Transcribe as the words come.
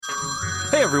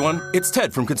Hey everyone, it's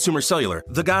Ted from Consumer Cellular,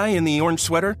 the guy in the orange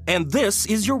sweater, and this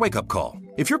is your wake-up call.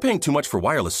 If you're paying too much for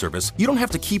wireless service, you don't have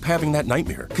to keep having that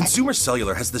nightmare. Consumer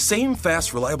Cellular has the same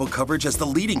fast, reliable coverage as the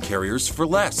leading carriers for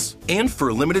less. And for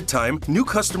a limited time, new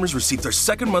customers receive their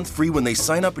second month free when they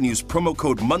sign up and use promo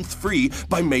code MONTHFREE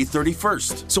by May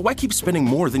 31st. So why keep spending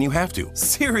more than you have to?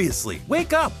 Seriously,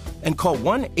 wake up and call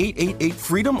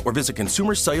 1-888-FREEDOM or visit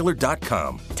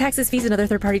consumercellular.com. Taxes, fees, and other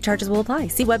third-party charges will apply.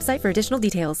 See website for additional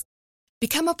details.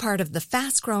 Become a part of the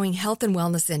fast-growing health and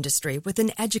wellness industry with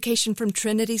an education from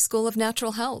Trinity School of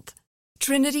Natural Health.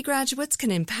 Trinity graduates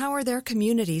can empower their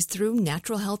communities through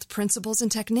natural health principles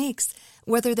and techniques,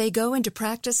 whether they go into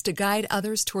practice to guide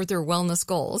others toward their wellness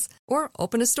goals or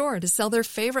open a store to sell their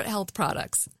favorite health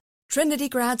products. Trinity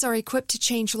grads are equipped to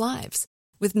change lives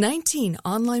with 19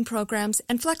 online programs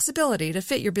and flexibility to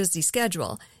fit your busy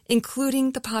schedule,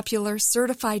 including the popular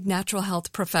Certified Natural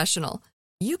Health Professional.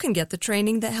 You can get the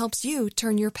training that helps you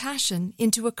turn your passion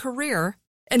into a career.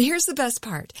 And here's the best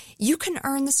part. You can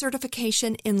earn the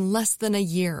certification in less than a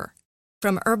year.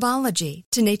 From herbology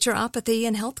to naturopathy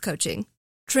and health coaching,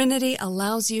 Trinity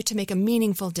allows you to make a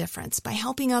meaningful difference by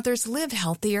helping others live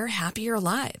healthier, happier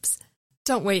lives.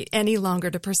 Don't wait any longer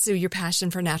to pursue your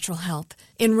passion for natural health.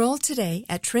 Enroll today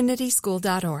at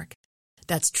trinityschool.org.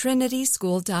 That's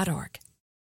trinityschool.org.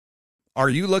 Are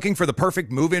you looking for the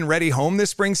perfect move-in ready home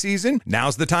this spring season?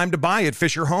 Now's the time to buy at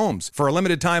Fisher Homes. For a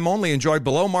limited time only, enjoy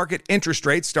below-market interest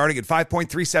rates starting at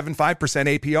 5.375%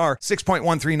 APR,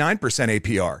 6.139%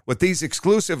 APR. With these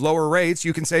exclusive lower rates,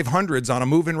 you can save hundreds on a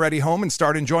move-in ready home and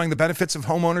start enjoying the benefits of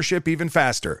home ownership even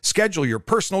faster. Schedule your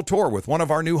personal tour with one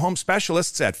of our new home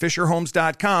specialists at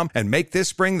FisherHomes.com and make this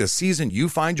spring the season you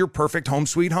find your perfect home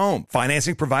sweet home.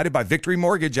 Financing provided by Victory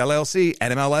Mortgage, LLC,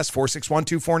 NMLS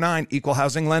 461249, Equal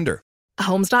Housing Lender.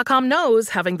 Homes.com knows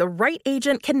having the right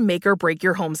agent can make or break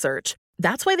your home search.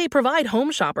 That's why they provide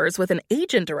home shoppers with an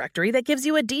agent directory that gives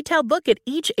you a detailed look at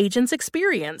each agent's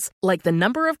experience, like the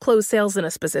number of closed sales in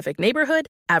a specific neighborhood,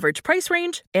 average price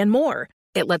range, and more.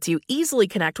 It lets you easily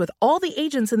connect with all the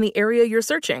agents in the area you're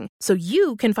searching, so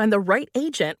you can find the right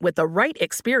agent with the right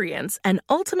experience and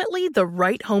ultimately the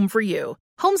right home for you.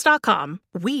 Homes.com.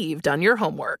 We've done your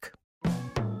homework.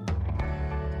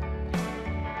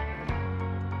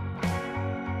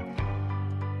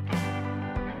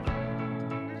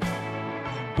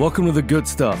 Welcome to The Good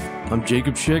Stuff. I'm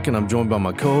Jacob Schick, and I'm joined by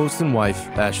my co-host and wife,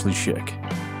 Ashley Schick.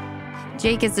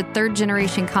 Jake is a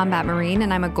third-generation combat Marine,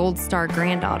 and I'm a Gold Star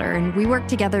granddaughter, and we work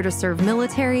together to serve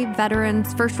military,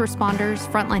 veterans, first responders,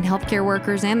 frontline healthcare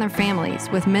workers, and their families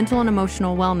with mental and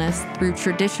emotional wellness through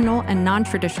traditional and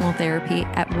non-traditional therapy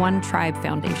at One Tribe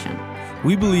Foundation.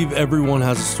 We believe everyone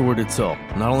has a story to tell,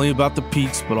 not only about the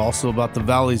peaks, but also about the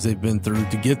valleys they've been through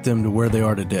to get them to where they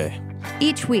are today.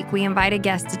 Each week, we invite a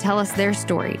guest to tell us their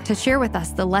story, to share with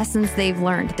us the lessons they've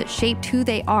learned that shaped who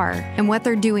they are and what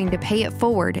they're doing to pay it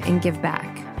forward and give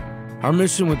back. Our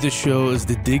mission with this show is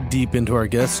to dig deep into our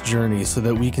guests' journey so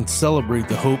that we can celebrate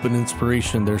the hope and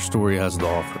inspiration their story has to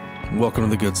offer. Welcome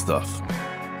to The Good Stuff.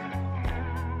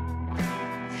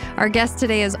 Our guest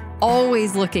today is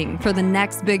always looking for the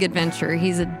next big adventure.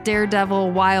 He's a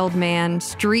daredevil, wild man,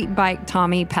 street bike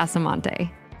Tommy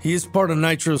Passemante. He is part of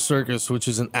Nitro Circus, which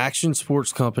is an action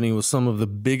sports company with some of the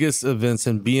biggest events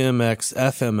in BMX,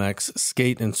 FMX,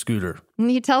 skate, and scooter. And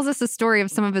he tells us a story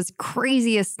of some of his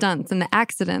craziest stunts and the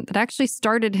accident that actually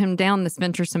started him down this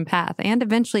venturesome path and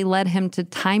eventually led him to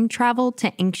time travel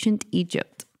to ancient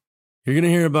Egypt. You're going to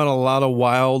hear about a lot of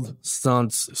wild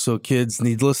stunts, so kids,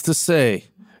 needless to say,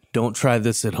 don't try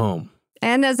this at home.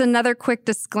 And as another quick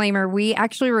disclaimer, we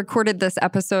actually recorded this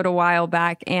episode a while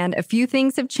back, and a few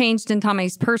things have changed in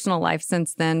Tommy's personal life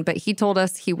since then, but he told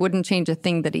us he wouldn't change a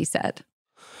thing that he said.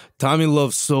 Tommy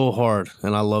loves so hard,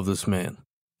 and I love this man.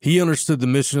 He understood the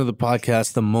mission of the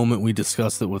podcast the moment we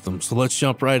discussed it with him, so let's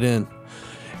jump right in.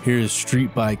 Here is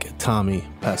street bike Tommy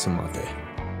Passemante.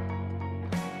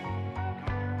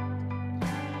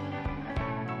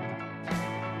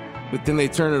 But then they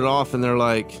turn it off, and they're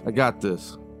like, I got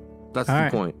this. That's all the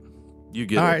right. point. You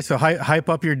get all it. All right, so hype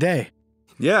up your day.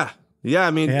 Yeah.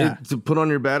 I mean, to put on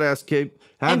your badass cape.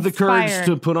 Have the courage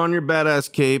to put on your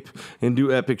badass cape and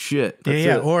do epic shit. That's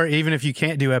it. Or even if you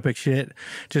can't do epic shit,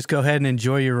 just go ahead and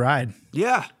enjoy your ride.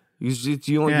 Yeah.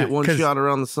 You only get one shot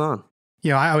around the sun.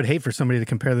 You know, I would hate for somebody to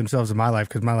compare themselves to my life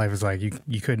because my life is like,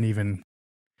 you couldn't even,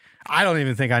 I don't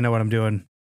even think I know what I'm doing.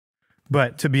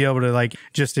 But to be able to like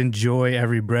just enjoy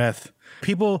every breath.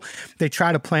 People, they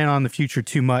try to plan on the future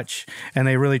too much and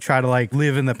they really try to like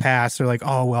live in the past. They're like,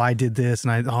 oh, well, I did this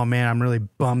and oh man, I'm really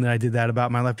bummed that I did that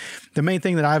about my life. The main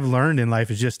thing that I've learned in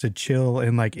life is just to chill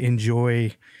and like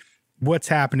enjoy what's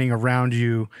happening around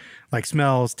you, like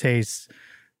smells, tastes.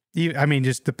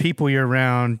 Just the people you're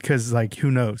around, because like, who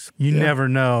knows? You never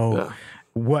know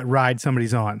what ride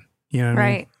somebody's on. You know what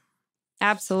I mean?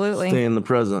 Absolutely. Stay in the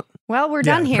present. Well, we're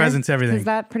done here. Present's everything. Is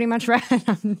that pretty much right?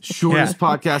 Shortest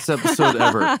podcast episode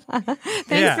ever.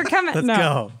 Thanks for coming. Let's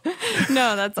go.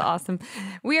 No, that's awesome.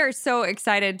 We are so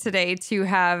excited today to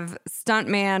have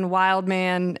stuntman, wild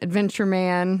man, adventure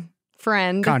man,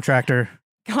 friend, Contractor,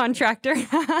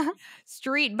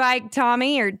 street bike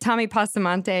Tommy, or Tommy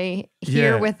Passemante,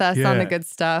 here with us on the good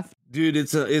stuff. Dude,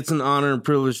 it's an honor and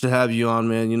privilege to have you on,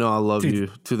 man. You know I love you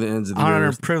to the ends of the earth. Honor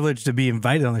and privilege to be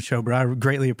invited on the show, bro. I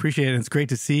greatly appreciate it. It's great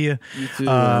to see you. You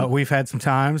too, we've had some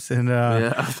times, and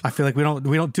I feel like we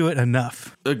don't do it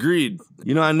enough. Agreed.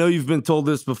 You know, I know you've been told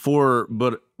this before,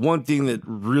 but one thing that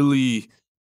really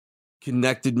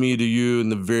connected me to you in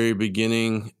the very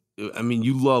beginning, I mean,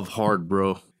 you love hard,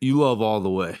 bro. You love all the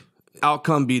way.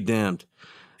 Outcome be damned.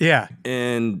 Yeah.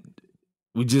 And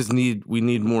we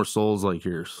need more souls like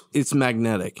yours. It's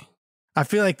magnetic. I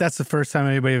feel like that's the first time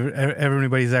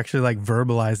everybody's actually like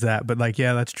verbalized that. But like,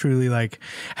 yeah, that's truly like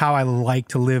how I like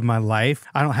to live my life.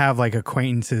 I don't have like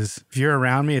acquaintances. If you're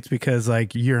around me, it's because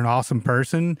like you're an awesome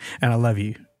person and I love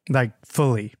you, like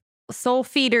fully. Soul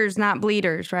feeders, not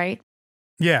bleeders, right?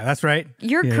 Yeah, that's right.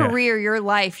 Your career, your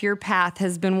life, your path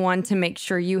has been one to make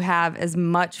sure you have as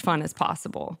much fun as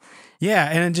possible. Yeah,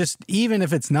 and just even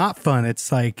if it's not fun,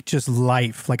 it's like just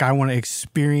life. Like I want to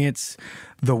experience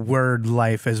the word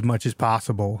life as much as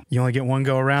possible. You only get one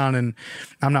go around, and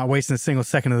I'm not wasting a single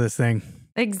second of this thing.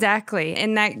 Exactly.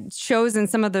 And that shows in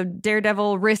some of the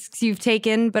daredevil risks you've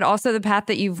taken, but also the path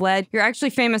that you've led. You're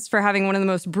actually famous for having one of the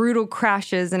most brutal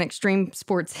crashes in extreme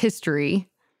sports history.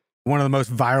 One of the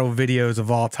most viral videos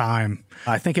of all time.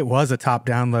 I think it was a top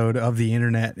download of the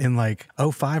internet in like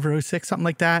 05 or 06, something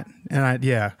like that. And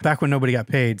back when nobody got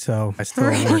paid, so I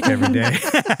still work every day.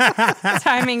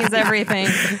 Timing is everything.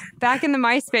 Back in the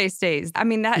MySpace days. I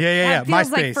mean, that feels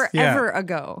MySpace, like forever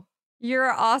ago.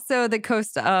 You're also the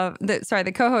co-host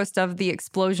of The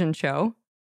Explosion Show.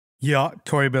 Yeah,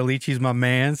 Tori Bellici's my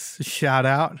man's. Shout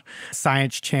out.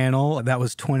 Science Channel. That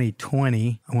was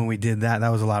 2020 when we did that. That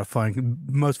was a lot of fun.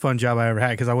 Most fun job I ever had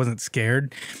because I wasn't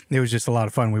scared. It was just a lot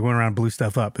of fun. We went around and blew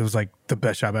stuff up. It was like the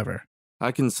best job ever.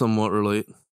 I can somewhat relate.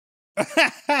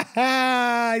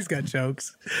 He's got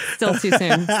jokes. Still too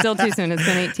soon. Still too soon. It's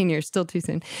been 18 years. Still too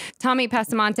soon. Tommy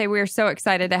Passemante, we are so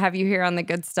excited to have you here on The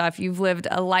Good Stuff. You've lived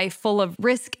a life full of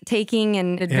risk-taking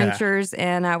and adventures,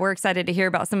 and we're excited to hear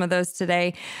about some of those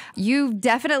today. You've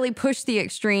definitely pushed the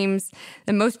extremes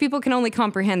that most people can only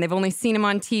comprehend. They've only seen them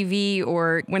on TV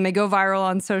or when they go viral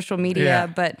on social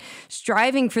media, but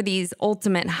striving for these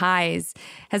ultimate highs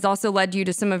has also led you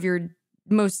to some of your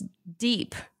most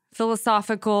deep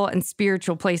philosophical and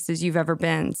spiritual places you've ever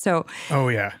been. So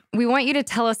we want you to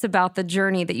tell us about the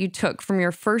journey that you took from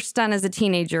your first stunt as a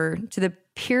teenager to the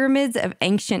pyramids of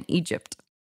ancient Egypt.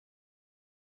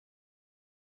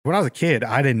 When I was a kid,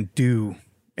 I didn't do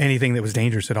anything that was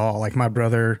dangerous at all. Like my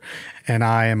brother and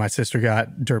I and my sister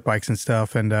got dirt bikes and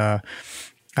stuff, and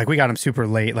like we got them super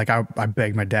late. Like I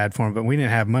begged my dad for them, but we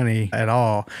didn't have money at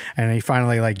all. And he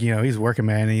finally, like, you know, he's a working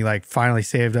man, and he like finally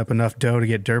saved up enough dough to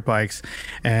get dirt bikes.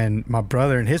 And my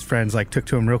brother and his friends like took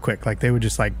to him real quick. Like they would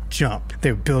just like jump.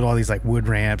 They would build all these like wood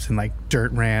ramps and like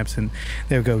dirt ramps, and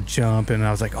they would go jump. And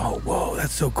I was like, oh, whoa,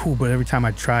 that's so cool. But every time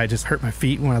I tried, it just hurt my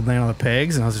feet when I'd land on the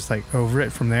pegs, and I was just like over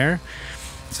it from there.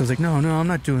 So I was like, no, I'm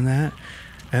not doing that.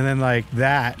 And then like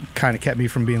that kind of kept me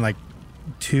from being like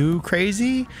too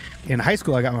crazy. In high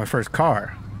school, I got my first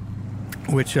car,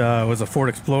 which was a Ford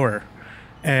Explorer.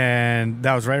 And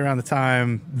that was right around the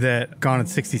time that Gone in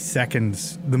 60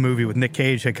 Seconds, the movie with Nick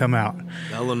Cage, had come out.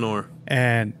 Eleanor.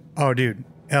 And, oh, dude,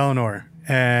 Eleanor.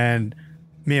 And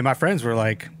me and my friends were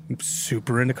like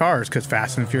super into cars because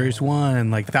Fast and Furious 1,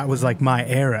 like that was like my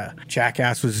era.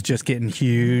 Jackass was just getting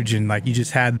huge, and like you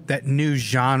just had that new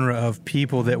genre of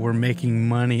people that were making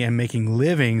money and making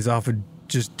livings off of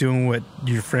just doing what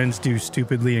your friends do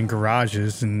stupidly in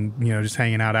garages and, you know, just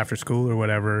hanging out after school or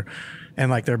whatever.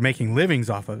 And like they're making livings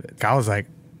off of it. I was like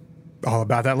all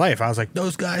about that life. I was like,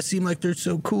 those guys seem like they're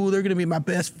so cool. They're going to be my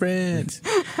best friends.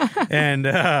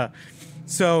 And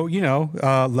so, you know,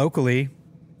 locally,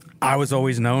 I was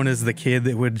always known as the kid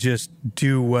that would just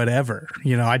do whatever.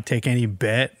 You know, I'd take any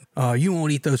bet. You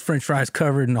won't eat those French fries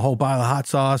covered in a whole bottle of hot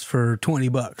sauce for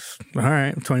 $20. All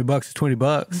right, $20 is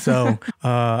 $20. So,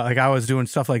 like I was doing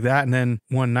stuff like that. And then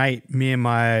one night, me and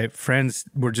my friends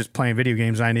were just playing video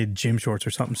games. And I needed gym shorts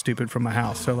or something stupid from my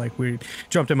house. So, like, we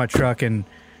jumped in my truck and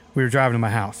we were driving to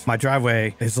my house. My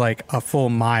driveway is like a full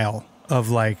mile of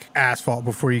like asphalt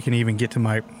before you can even get to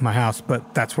my house.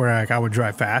 But that's where I would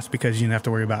drive fast because you didn't have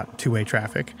to worry about two-way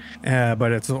traffic.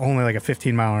 But it's only like a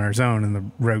 15-mile-an-hour zone, and the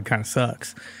road kind of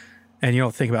sucks. And you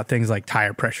don't think about things like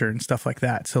tire pressure and stuff like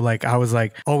that. So like I was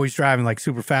like always driving like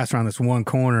super fast around this one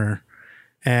corner,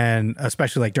 and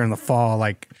especially like during the fall,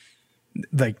 like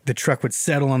the truck would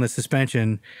settle on the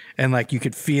suspension, and like you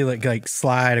could feel it like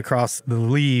slide across the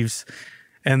leaves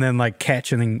and then like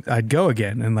catch, and then I'd go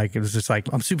again. And like it was just like,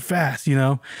 I'm super fast, you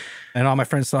know? And all my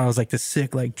friends thought I was like this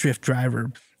sick like drift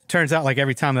driver. Turns out like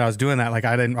every time that I was doing that, like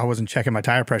I wasn't checking my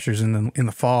tire pressures in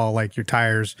the fall. Like your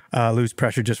tires lose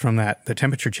pressure just from the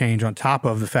temperature change, on top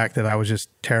of the fact that I was just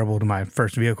terrible to my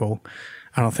first vehicle.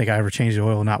 I don't think I ever changed the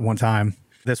oil, not one time.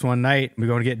 This one night we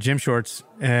go to get gym shorts,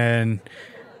 and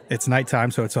it's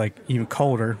nighttime, so it's like even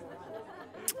colder.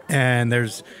 And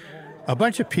there's a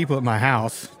bunch of people at my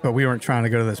house, but we weren't trying to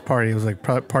go to this party. It was like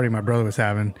a party my brother was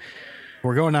having.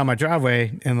 We're going down my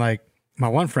driveway, and like my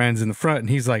one friend's in the front, and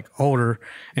he's like older,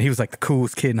 and he was like the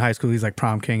coolest kid in high school. He's like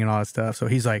prom king and all that stuff. So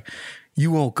he's like, you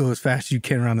won't go as fast as you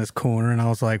can around this corner. And I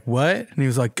was like, what? And he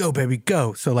was like, go baby,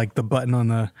 go. So like the button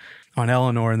on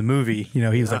Eleanor in the movie, you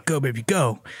know, he was like, go baby,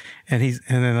 go. And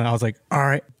then I was like, all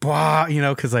right, blah, you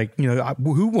know, cause like, you know,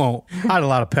 who won't? I had a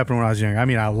lot of pepper when I was younger. I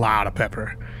mean, a lot of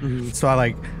pepper. Mm-hmm. So I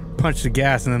like punched the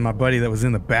gas, and then my buddy that was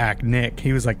in the back, Nick,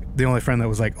 he was like the only friend that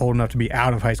was like old enough to be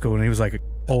out of high school, and he was like an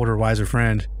older, wiser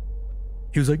friend.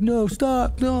 He was like, no,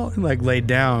 stop, no, and like laid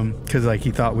down because like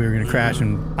he thought we were going to crash.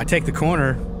 And I take the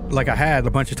corner like I had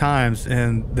a bunch of times,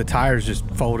 and the tires just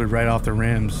folded right off the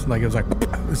rims. Like it was like,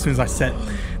 as soon as I set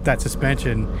that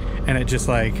suspension, and it just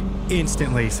like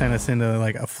instantly sent us into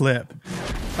like a flip.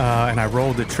 And I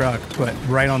rolled the truck, but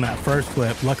right on that first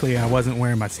flip, luckily I wasn't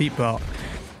wearing my seatbelt,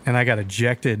 and I got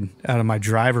ejected out of my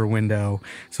driver window.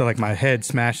 So like my head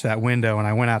smashed that window, and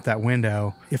I went out that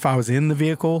window. If I was in the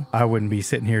vehicle, I wouldn't be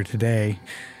sitting here today.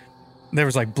 There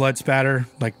was like blood spatter,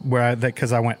 like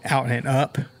because I went out and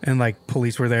up, and like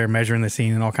police were there measuring the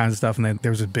scene and all kinds of stuff. And then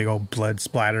there was a big old blood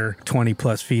splatter, 20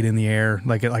 plus feet in the air.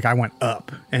 Like I went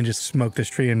up and just smoked this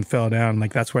tree and fell down.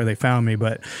 Like that's where they found me.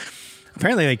 But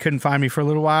apparently they couldn't find me for a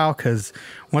little while, because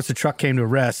once the truck came to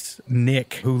rest,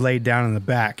 Nick, who laid down in the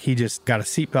back, he just got a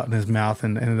seatbelt in his mouth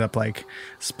and ended up like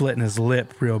splitting his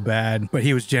lip real bad. But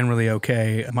he was generally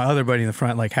okay. My other buddy in the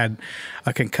front like had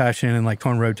a concussion and like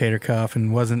torn rotator cuff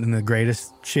and wasn't in the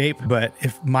greatest shape. But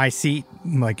if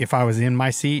I was in my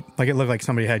seat, like it looked like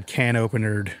somebody had can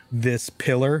openered this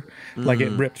pillar, like it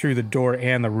ripped through the door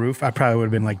and the roof. I probably would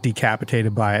have been like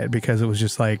decapitated by it, because it was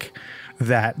just like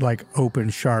that like open,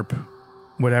 sharp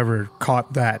whatever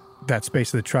caught that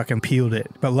space of the truck and peeled it.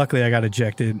 But luckily I got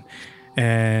ejected,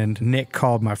 and Nick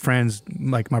called my friends,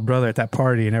 like my brother at that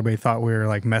party, and everybody thought we were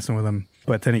like messing with him.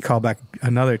 But then he called back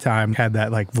another time, had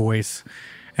that like voice,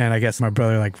 and I guess my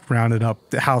brother like rounded up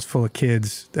the house full of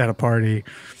kids at a party.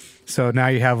 So now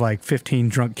you have like 15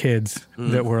 drunk kids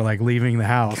that were like leaving the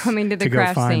house coming to go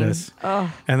crash find scene. us.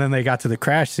 Oh. And then they got to the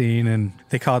crash scene, and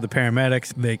they called the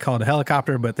paramedics. They called a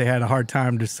helicopter, but they had a hard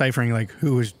time deciphering like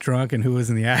who was drunk and who was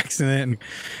in the accident. And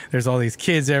there's all these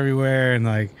kids everywhere, and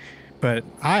like, but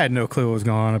I had no clue what was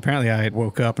going on. Apparently I had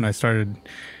woke up and I started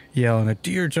yelling, a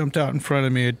deer jumped out in front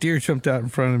of me, a deer jumped out in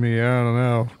front of me. I don't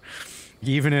know.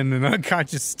 Even in an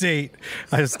unconscious state,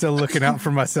 I was still looking out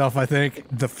for myself, I think.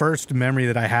 The first memory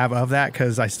that I have of that,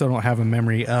 because I still don't have a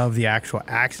memory of the actual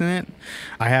accident,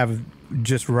 I have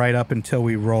just right up until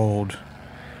we rolled,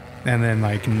 and then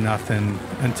like nothing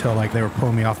until like they were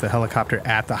pulling me off the helicopter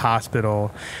at the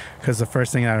hospital. Because the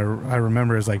first thing I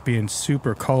remember is like being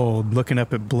super cold, looking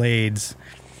up at blades,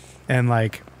 and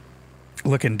like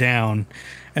looking down,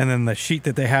 and then the sheet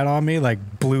that they had on me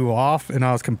like blew off, and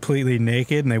I was completely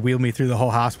naked, and they wheeled me through the whole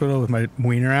hospital with my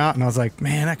wiener out, and I was like,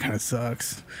 man, that kind of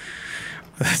sucks.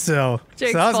 So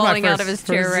Jake's that was falling my out of his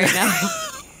chair right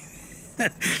now.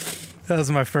 That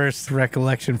was my first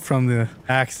recollection from the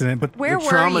accident. But Where the were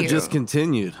trauma you? just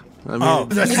continued. I mean,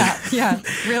 Yeah.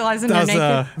 Realizing you're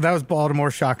naked. That was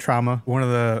Baltimore Shock Trauma, one of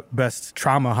the best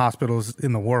trauma hospitals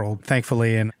in the world,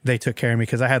 thankfully. And they took care of me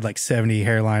because I had like 70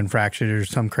 hairline fractures or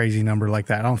some crazy number like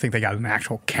that. I don't think they got an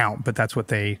actual count, but that's what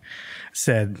they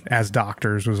said as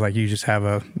doctors, was like, you just have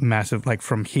a massive, like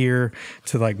from here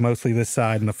to like mostly this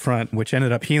side in the front, which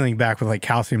ended up healing back with like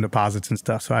calcium deposits and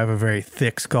stuff. So I have a very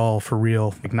thick skull for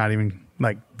real, like not even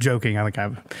like joking. I think I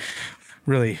have a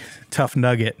really tough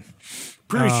nugget.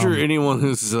 Pretty sure anyone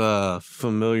who's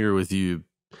familiar with you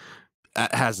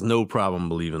has no problem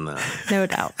believing that. No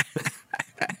doubt.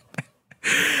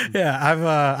 Yeah,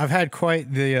 I've had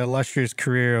quite the illustrious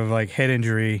career of like head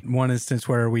injury. One instance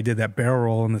where we did that barrel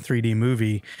roll in the 3D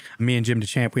movie, me and Jim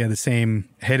DeChamp, we had the same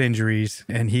head injuries,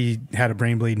 and he had a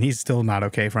brain bleed, and he's still not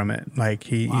okay from it. Like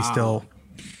he still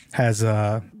has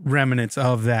remnants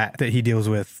of that he deals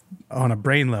with on a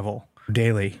brain level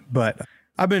daily. But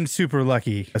I've been super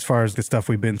lucky as far as the stuff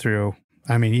we've been through.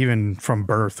 I mean, even from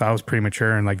birth, I was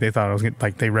premature, and like they thought I was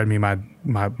like they read me my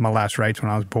last rites when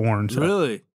I was born. So.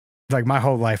 Really? Like my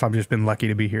whole life, I've just been lucky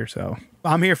to be here. So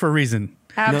I'm here for a reason.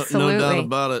 Absolutely. No doubt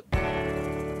about it.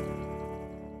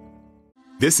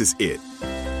 This is it.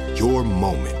 Your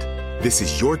moment. This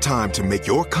is your time to make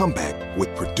your comeback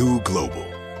with Purdue Global.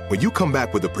 When you come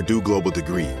back with a Purdue Global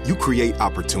degree, you create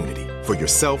opportunity for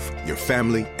yourself, your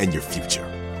family, and your future.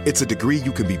 It's a degree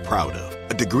you can be proud of,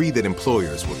 a degree that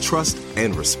employers will trust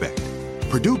and respect.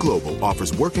 Purdue Global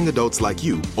offers working adults like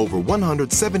you over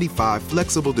 175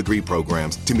 flexible degree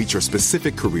programs to meet your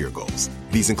specific career goals.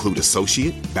 These include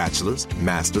associate, bachelor's,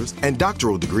 master's, and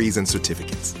doctoral degrees and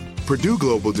certificates. Purdue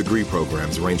Global degree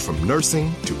programs range from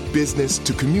nursing to business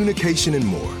to communication and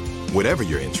more. Whatever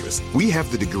your interest, we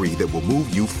have the degree that will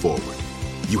move you forward.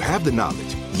 You have the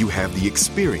knowledge, you have the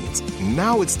experience.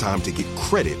 Now it's time to get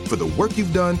credit for the work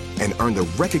you've done and earn the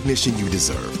recognition you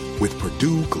deserve with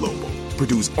Purdue Global.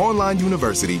 Purdue's online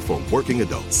university for working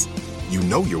adults. You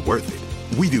know you're worth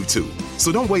it. We do too.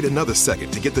 So don't wait another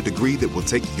second to get the degree that will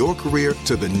take your career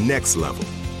to the next level.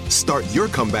 Start your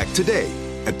comeback today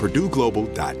at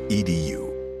purdueglobal.edu.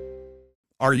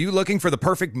 Are you looking for the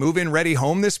perfect move-in ready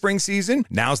home this spring season?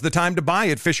 Now's the time to buy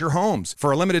at Fisher Homes.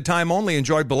 For a limited time only,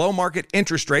 enjoy below-market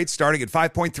interest rates starting at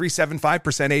 5.375%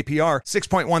 APR,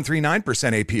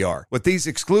 6.139% APR. With these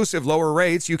exclusive lower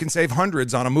rates, you can save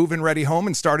hundreds on a move-in ready home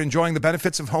and start enjoying the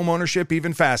benefits of home ownership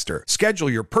even faster.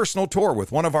 Schedule your personal tour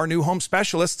with one of our new home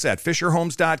specialists at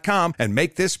FisherHomes.com and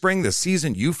make this spring the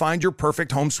season you find your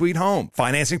perfect home sweet home.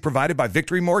 Financing provided by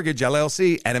Victory Mortgage,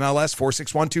 LLC, NMLS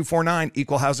 461249,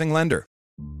 Equal Housing Lender.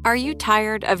 Are you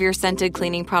tired of your scented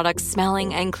cleaning products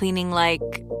smelling and cleaning like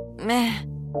meh?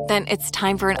 Then it's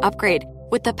time for an upgrade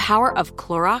with the power of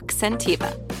Clorox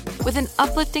Scentiva. With an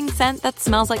uplifting scent that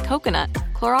smells like coconut,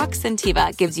 Clorox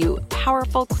Scentiva gives you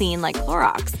powerful clean like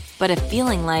Clorox, but a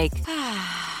feeling like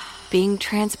being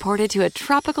transported to a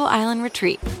tropical island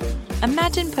retreat.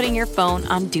 Imagine putting your phone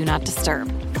on Do Not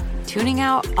Disturb, tuning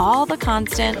out all the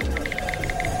constant,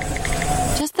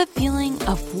 just the feeling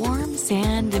of warm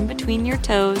sand in between your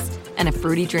toes and a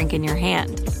fruity drink in your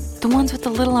hand. The ones with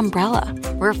the little umbrella.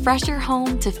 Refresh your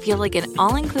home to feel like an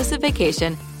all-inclusive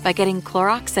vacation by getting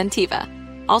Clorox Scentiva.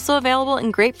 Also available in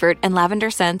grapefruit and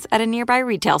lavender scents at a nearby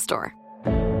retail store.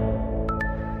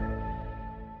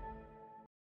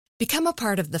 Become a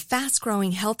part of the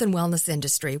fast-growing health and wellness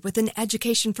industry with an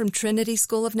education from Trinity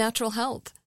School of Natural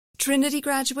Health. Trinity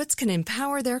graduates can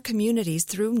empower their communities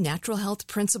through natural health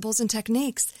principles and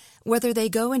techniques, whether they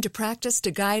go into practice to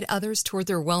guide others toward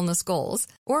their wellness goals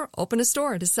or open a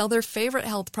store to sell their favorite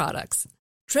health products.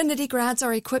 Trinity grads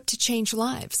are equipped to change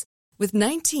lives with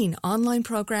 19 online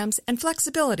programs and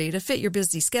flexibility to fit your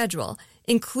busy schedule,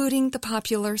 including the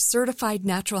popular Certified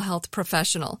Natural Health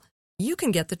Professional. You can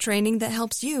get the training that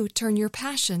helps you turn your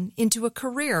passion into a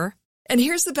career. And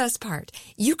here's the best part.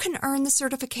 You can earn the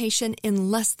certification in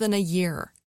less than a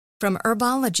year. From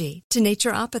herbology to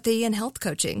naturopathy and health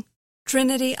coaching,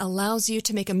 Trinity allows you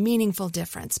to make a meaningful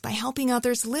difference by helping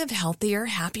others live healthier,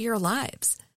 happier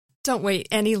lives. Don't wait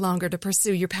any longer to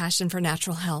pursue your passion for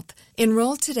natural health.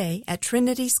 Enroll today at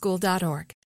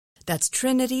trinityschool.org. That's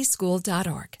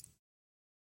trinityschool.org.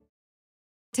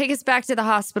 Take us back to the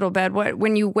hospital bed.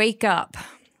 When you wake up,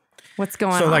 what's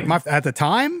going on? So like at the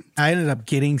time, I ended up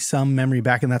getting some memory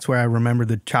back, and that's where I remember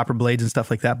the chopper blades and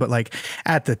stuff like that. But like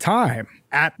at the time,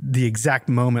 at the exact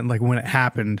moment, like when it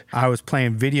happened, I was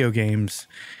playing video games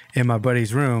in my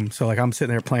buddy's room. So like I'm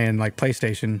sitting there playing like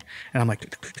PlayStation, and I'm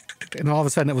like, and all of a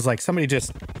sudden it was like somebody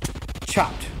just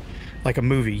chopped like a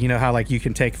movie. You know how like you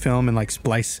can take film and like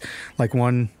splice like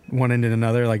one end to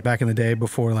another, like back in the day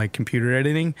before like computer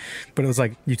editing. But it was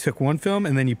like you took one film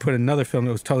and then you put another film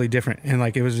that was totally different. And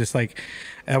like it was just like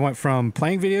I went from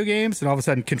playing video games and all of a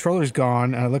sudden controller's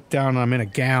gone. And I look down and I'm in a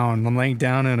gown. I'm laying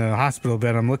down in a hospital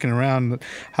bed. I'm looking around the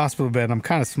hospital bed. And I'm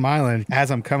kind of smiling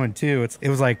as I'm coming to. It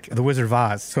was like the Wizard of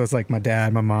Oz. So it's like my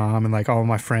dad, my mom, and like all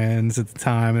my friends at the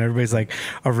time. And everybody's like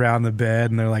around the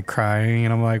bed and they're like crying.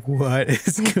 And I'm like, what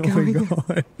is going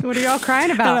on? What are y'all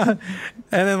crying about?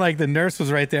 And then like the nurse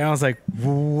was right there. And I was like,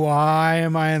 why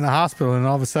am I in the hospital? And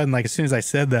all of a sudden, like, as soon as I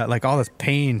said that, like, all this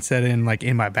pain set in, like,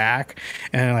 in my back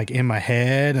and, like, in my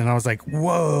head. And I was like,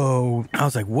 whoa. I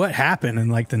was like, what happened?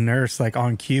 And, like, the nurse, like,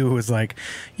 on cue was like,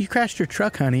 you crashed your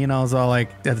truck, honey. And I was all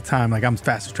like, at the time, like, I'm the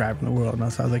fastest driver in the world. And I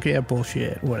was like, yeah,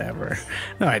 bullshit, whatever.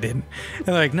 No, I didn't. And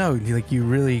they're like, no, like, you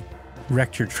really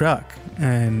wrecked your truck.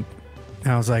 And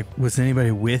I was like, was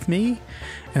anybody with me?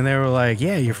 And they were like,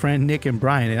 yeah, your friend Nick and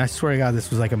Brian. And I swear to God, this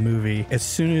was like a movie. As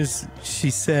soon as she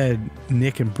said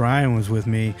Nick and Brian was with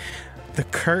me, the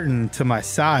curtain to my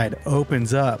side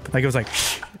opens up. Like, it was like,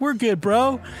 we're good,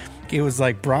 bro. It was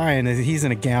like Brian, he's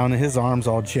in a gown and his arm's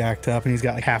all jacked up and he's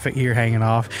got like half an ear hanging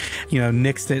off. You know,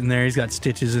 Nick's sitting there. He's got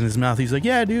stitches in his mouth. He's like,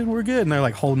 yeah, dude, we're good. And they're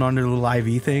like holding on to little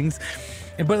IV things.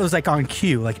 But it was like on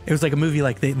cue. Like, it was like a movie.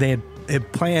 Like they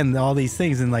had planned all these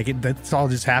things and like that's all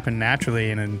just happened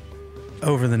naturally. And then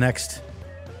over the next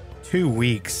 2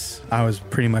 weeks, I was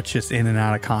pretty much just in and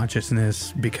out of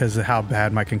consciousness because of how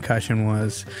bad my concussion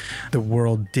was. The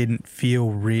world didn't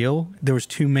feel real. There was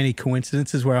too many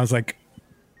coincidences where I was like,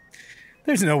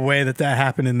 there's no way that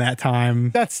happened in that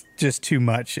time. That's just too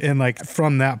much. And like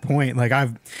from that point, like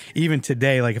even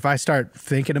today, like if I start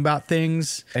thinking about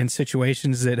things and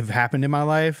situations that have happened in my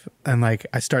life and like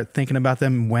I start thinking about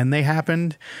them when they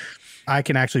happened, I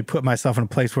can actually put myself in a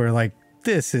place where like,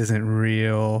 this isn't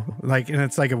real. Like, and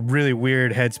it's like a really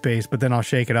weird headspace, but then I'll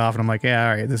shake it off and I'm like, yeah,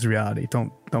 all right, this is reality.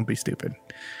 Don't be stupid.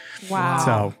 Wow.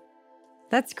 So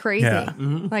that's crazy. Yeah.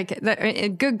 Like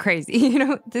good crazy, you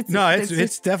know?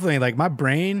 It's definitely like my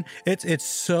brain. It's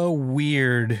so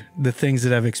weird. The things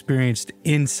that I've experienced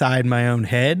inside my own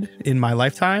head in my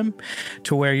lifetime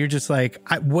to where you're just like,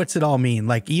 what's it all mean?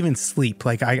 Like even sleep,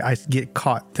 like I get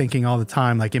caught thinking all the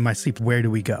time, like in my sleep, where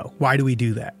do we go? Why do we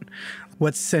do that?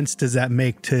 What sense does that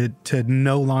make to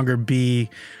no longer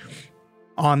be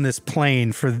on this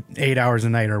plane for 8 hours a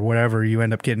night or whatever you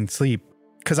end up getting sleep?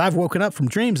 Because I've woken up from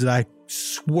dreams that I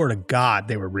swore to God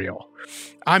they were real.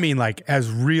 I mean, like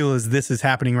as real as this is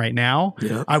happening right now,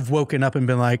 yeah. I've woken up and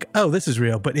been like, oh, this is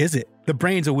real. But is it? The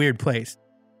brain's a weird place.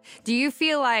 Do you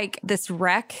feel like this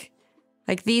wreck,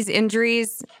 like these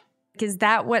injuries, is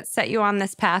that what set you on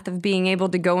this path of being able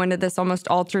to go into this almost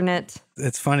alternate?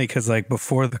 It's funny because like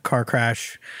before the car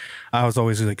crash, I was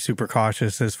always like super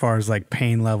cautious as far as like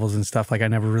pain levels and stuff. Like I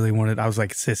never really wanted, I was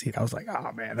like sissy. I was like,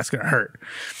 oh man, that's going to hurt.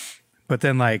 But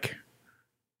then like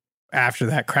after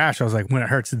that crash, I was like, when it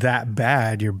hurts that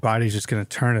bad, your body's just going to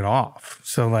turn it off.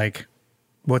 So like,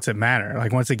 what's it matter?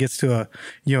 Like once it gets to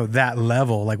that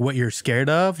level, like what you're scared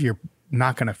of, you're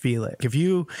not going to feel it. If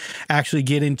you actually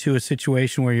get into a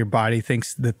situation where your body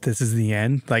thinks that this is the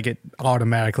end, like it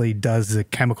automatically does a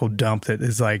chemical dump that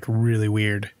is like really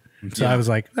weird. So I was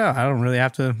like, no, I don't really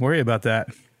have to worry about that.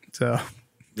 So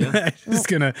I'm just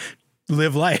going to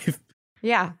live life.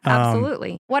 Yeah,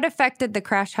 absolutely. What effect did the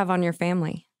crash have on your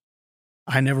family?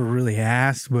 I never really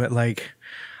asked, but like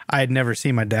I had never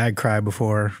seen my dad cry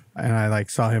before and I like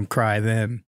saw him cry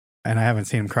then and I haven't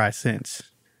seen him cry since.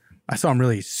 I saw him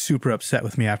really super upset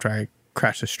with me after I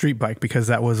crashed a street bike because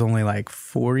that was only like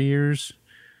 4 years.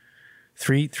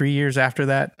 Three years after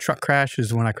that truck crash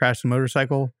is when I crashed a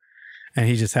motorcycle. And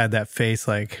he just had that face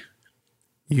like,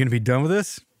 you going to be done with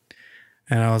this?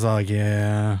 And I was all like,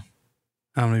 yeah,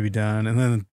 I'm going to be done. And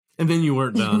then you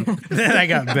weren't done. Then I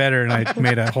got better and I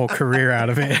made a whole career out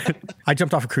of it. I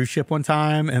jumped off a cruise ship one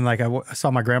time and like I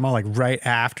saw my grandma like right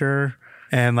after.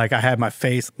 And like I had my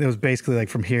face, it was basically like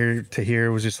from here to here,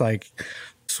 it was just like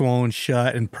swollen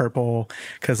shut and purple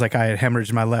because like I had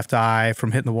hemorrhaged my left eye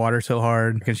from hitting the water so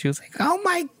hard. And she was like, oh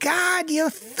my God, your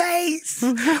face.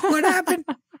 What happened?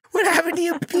 What happened to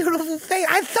your beautiful face?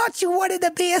 I thought you wanted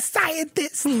to be a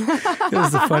scientist. It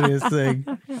was the funniest thing.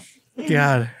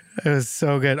 God, it was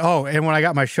so good. Oh, and when I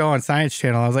got my show on Science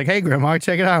Channel, I was like, hey, Grandma,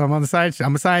 check it out. I'm on the Science Channel.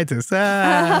 I'm a scientist.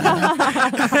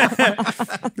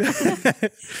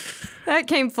 That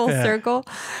came full circle.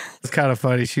 It's kind of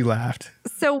funny. She laughed.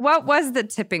 So what was the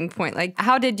tipping point? Like,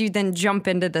 how did you then jump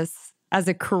into this as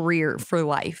a career for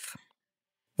life?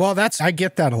 Well, I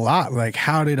get that a lot. Like,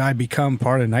 how did I become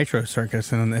part of Nitro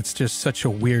Circus? And it's just such a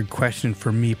weird question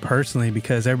for me personally,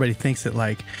 because everybody thinks that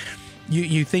like,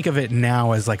 you think of it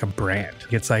now as like a brand.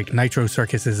 It's like Nitro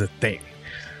Circus is a thing.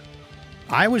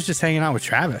 I was just hanging out with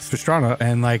Travis Pastrana,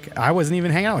 and like I wasn't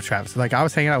even hanging out with Travis. Like I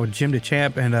was hanging out with Jim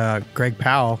DeChamp and Greg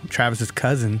Powell, Travis's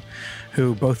cousin,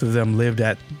 who both of them lived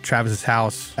at Travis's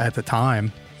house at the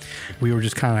time. We were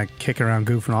just kind of kicking around,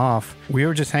 goofing off. We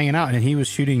were just hanging out, and he was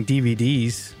shooting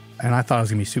DVDs, and I thought I was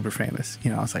gonna be super famous.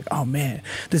 You know, I was like, oh man,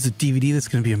 this is a DVD that's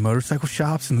gonna be in motorcycle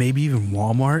shops and maybe even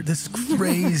Walmart. This is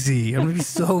crazy. I'm gonna be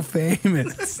so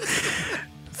famous.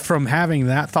 from having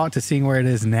that thought to seeing where it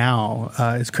is now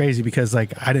is crazy because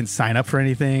like I didn't sign up for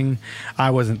anything.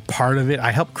 I wasn't part of it.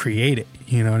 I helped create it.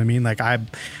 You know what I mean? Like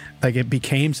it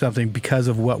became something because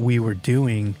of what we were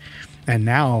doing. And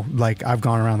now, like, I've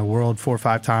gone around the world 4 or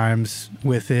 5 times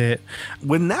with it.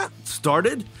 When that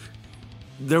started,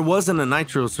 there wasn't a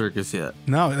Nitro Circus yet.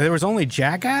 No, there was only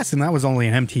Jackass, and that was only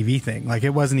an MTV thing. Like, it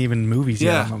wasn't even movies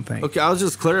yet, I don't think. Okay, I was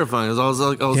just clarifying, because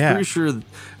I was pretty sure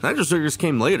Nitro Circus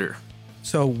came later.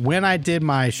 So when I did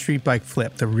my street bike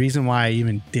flip, the reason why I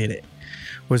even did it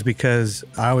was because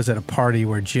I was at a party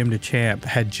where Jim DeChamp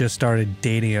had just started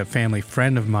dating a family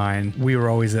friend of mine. We were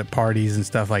always at parties and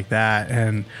stuff like that,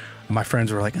 and my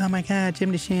friends were like, oh my God,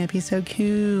 Jim DeChamp, he's so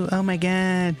cool. Oh my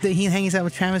God. He hangs out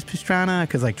with Travis Pastrana.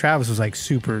 Because like Travis was like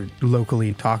super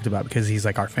locally talked about because he's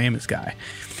like our famous guy.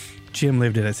 Jim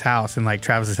lived at his house and like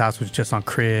Travis's house was just on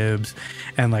cribs.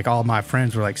 And like all my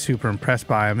friends were like super impressed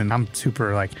by him. And I'm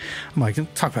like,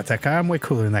 don't talk about that guy. I'm way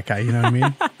cooler than that guy. You know what I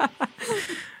mean?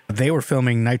 They were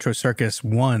filming Nitro Circus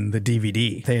 1, the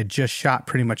DVD. They had just shot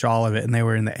pretty much all of it, and they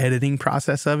were in the editing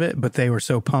process of it, but they were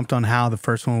so pumped on how the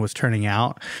first one was turning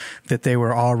out that they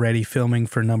were already filming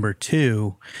for number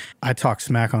 2. I talked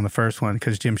smack on the first one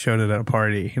because Jim showed it at a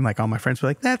party, and like all my friends were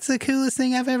like, that's the coolest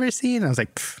thing I've ever seen. And I was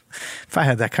like, if I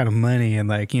had that kind of money and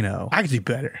like, you know, I could do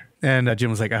better. And Jim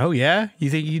was like, oh, yeah? You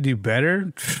think you do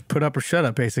better? Put up or shut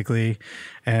up, basically,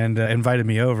 and invited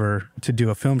me over to do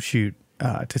a film shoot.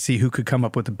 To see who could come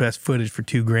up with the best footage for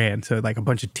 $2,000. So like a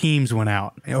bunch of teams went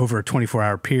out over a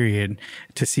 24-hour period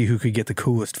to see who could get the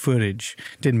coolest footage.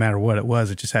 Didn't matter what it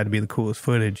was. It just had to be the coolest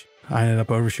footage. I ended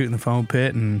up overshooting the foam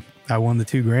pit and I won the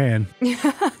 $2,000.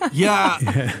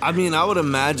 Yeah. I mean, I would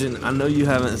imagine, I know you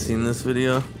haven't seen this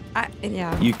video.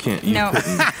 Yeah. You can't. No.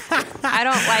 I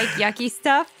don't like yucky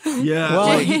stuff. Yeah.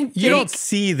 Well, you don't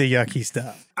see the yucky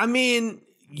stuff. I mean,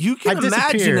 you can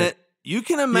imagine it. You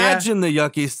can imagine the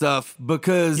yucky stuff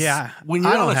because when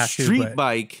you're on a street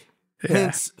bike,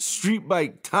 hence Street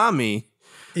Bike Tommy.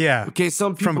 Yeah. Okay,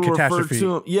 some people refer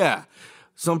to him. Yeah.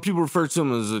 Some people refer to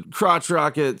him as a crotch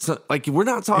rocket. So, like, we're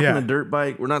not talking a dirt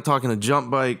bike. We're not talking a jump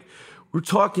bike. We're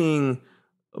talking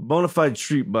a bona fide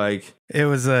street bike. It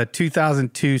was a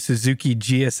 2002 Suzuki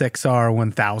GSXR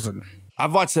 1000.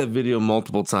 I've watched that video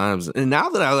multiple times. And now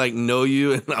that I like know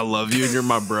you and I love you and you're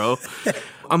my bro,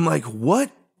 I'm like, what?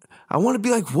 I want to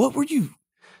be like, what were you?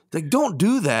 Like, don't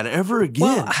do that ever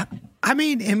again. Well, I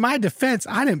mean, in my defense,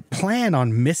 I didn't plan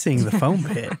on missing the foam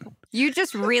pit. You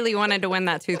just really wanted to win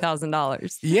that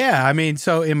 $2,000. Yeah, I mean,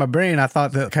 so in my brain, I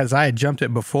thought that because I had jumped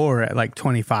it before at like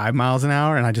 25 miles an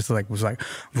hour, and I just like was like,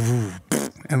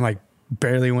 and like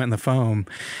barely went in the foam.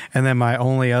 And then my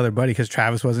only other buddy, because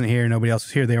Travis wasn't here, nobody else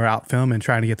was here, they were out filming,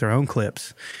 trying to get their own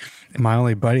clips. My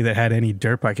only buddy that had any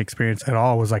dirt bike experience at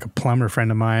all was like a plumber friend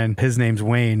of mine. His name's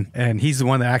Wayne, and he's the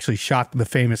one that actually shot the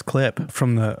famous clip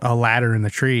from a ladder in the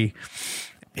tree.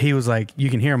 He was like, you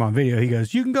can hear him on video. He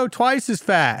goes, you can go twice as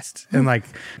fast. And like,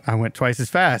 I went twice as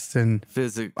fast. And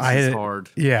physics is hard.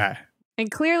 Yeah. And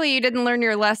clearly you didn't learn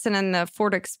your lesson in the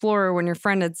Ford Explorer when your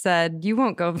friend had said, you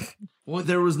won't go. Well,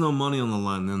 there was no money on the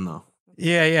line then, though.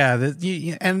 Yeah.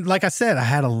 And like I said, I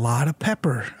had a lot of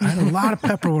pepper. I had a lot of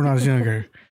pepper when I was younger.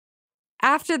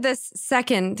 After this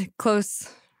second close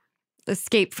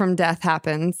escape from death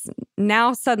happens,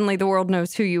 now suddenly the world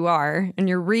knows who you are and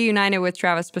you're reunited with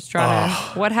Travis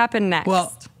Pastrana. What happened next?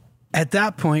 Well, at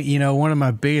that point, you know, one of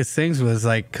my biggest things was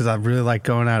like, because I really like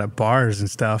going out at bars and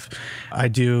stuff, I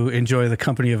do enjoy the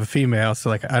company of a female. So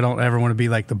like, I don't ever want to be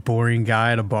like the boring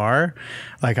guy at a bar.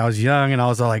 Like I was young and I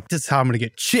was all like, this is how I'm going to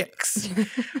get chicks.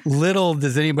 Little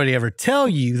does anybody ever tell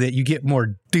you that you get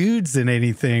more dudes than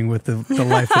anything with the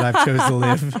life that I've chosen to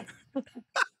live.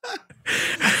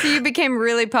 So you became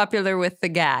really popular with the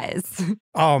guys.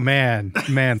 Oh, man.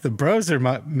 The bros are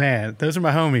those are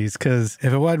my homies. Because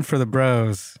if it wasn't for the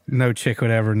bros, no chick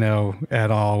would ever know at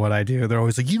all what I do. They're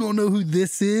always like, you don't know who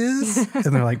this is? And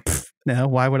they're like, no,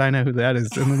 why would I know who that is?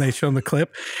 And then they show them the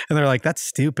clip and they're like, that's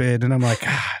stupid. And I'm like,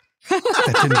 God,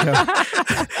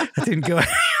 that didn't go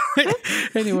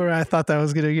anywhere I thought that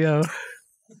was going to go.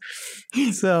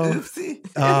 So,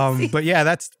 but yeah,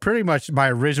 that's pretty much my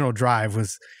original drive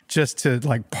was just to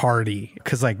like party.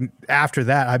 Cause like after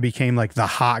that, I became like the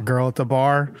hot girl at the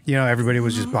bar. You know, everybody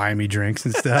was just buying me drinks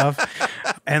and stuff.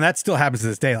 And that still happens to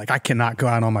this day. Like I cannot go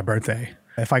out on my birthday.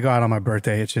 If I go out on my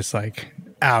birthday, it's just like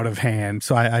out of hand.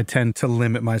 So I tend to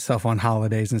limit myself on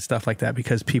holidays and stuff like that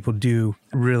because people do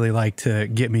really like to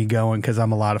get me going because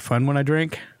I'm a lot of fun when I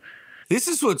drink. This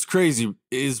is what's crazy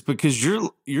is because you're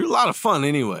a lot of fun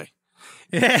anyway.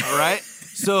 Yeah. All right.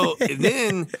 So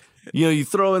then, you know, you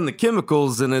throw in the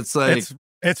chemicals and it's like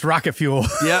it's rocket fuel.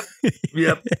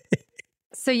 Yep.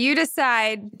 So you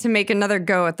decide to make another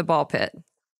go at the ball pit.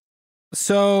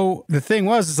 So the thing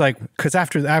was, is like, because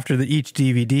after each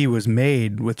DVD was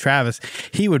made with Travis,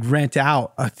 he would rent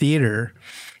out a theater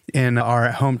in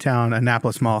our hometown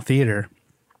Annapolis Mall Theater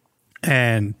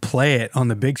and play it on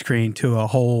the big screen to a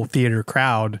whole theater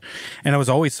crowd. And it was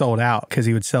always sold out because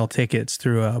he would sell tickets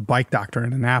through a Bike Doctor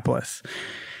in Annapolis.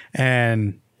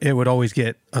 And it would always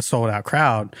get a sold out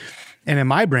crowd. And in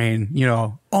my brain, you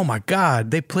know, oh my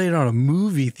God, they played it on a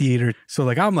movie theater. So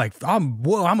like, I'm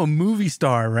a movie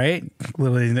star, right?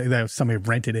 Literally, somebody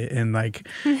rented it and like,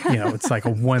 you know, it's like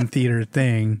a one theater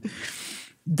thing.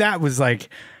 That was like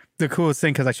the coolest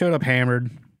thing because I showed up hammered.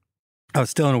 I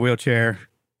was still in a wheelchair.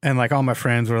 And like all my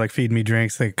friends were like feeding me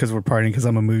drinks because we're partying because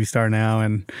I'm a movie star now.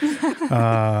 And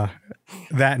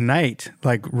that night,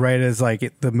 like right as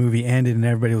like the movie ended and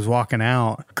everybody was walking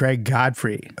out, Greg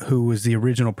Godfrey, who was the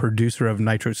original producer of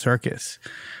Nitro Circus,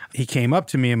 he came up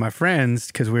to me and my friends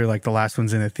because we were like the last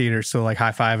ones in the theater. So like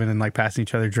high-fiving and like passing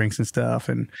each other drinks and stuff.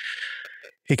 And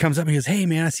he comes up and he goes, "Hey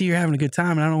man, I see you're having a good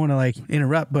time and I don't want to like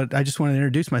interrupt, but I just want to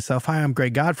introduce myself. Hi, I'm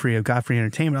Greg Godfrey of Godfrey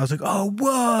Entertainment." I was like, "Oh,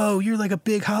 whoa, you're like a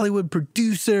big Hollywood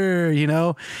producer, you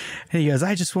know?" And he goes,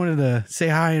 "I just wanted to say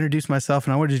hi, introduce myself,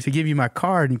 and I wanted to give you my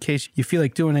card in case you feel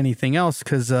like doing anything else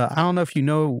because I don't know if you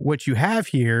know what you have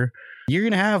here. You're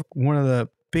going to have one of the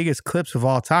biggest clips of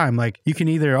all time. Like you can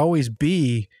either always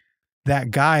be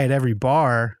that guy at every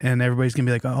bar and everybody's gonna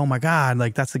be like, oh my God,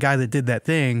 like that's the guy that did that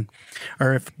thing.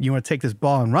 Or if you want to take this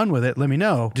ball and run with it, let me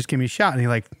know. Just give me a shot." And he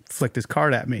like flicked his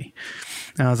card at me.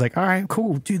 And I was like, "All right,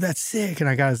 cool, dude, that's sick." And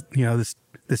I got his, you know,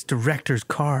 this director's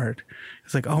card.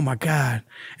 It's like, oh my God.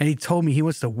 And he told me he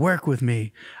wants to work with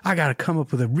me. I got to come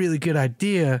up with a really good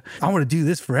idea. I want to do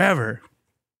this forever.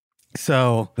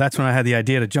 So that's when I had the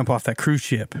idea to jump off that cruise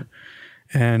ship.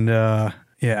 And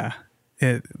yeah.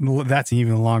 That's an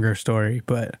even longer story,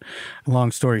 but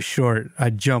long story short, I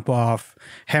jump off,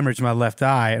 hemorrhage my left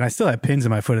eye, and I still had pins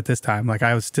in my foot at this time. Like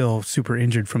I was still super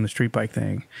injured from the street bike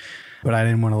thing, but I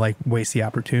didn't want to like waste the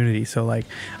opportunity. So like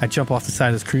I jump off the side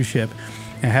of this cruise ship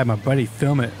and I had my buddy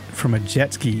film it from a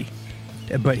jet ski,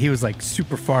 but he was like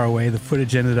super far away. The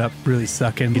footage ended up really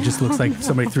sucking. It just looks like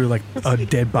somebody threw like a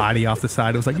dead body off the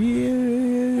side. It was like,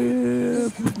 yeah.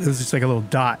 It was just like a little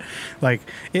dot. Like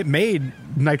it made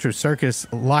Nitro Circus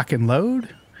Lock and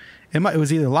Load. It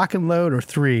was either Lock and Load or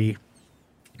 3,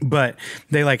 but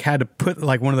they like had to put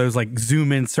like one of those like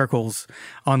zoom in circles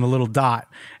on the little dot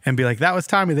and be like, that was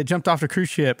Tommy that jumped off the cruise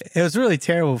ship. It was really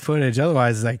terrible footage.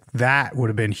 Otherwise, like that would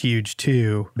have been huge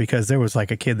too, because there was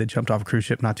like a kid that jumped off a cruise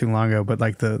ship not too long ago, but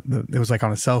like it was like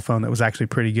on a cell phone that was actually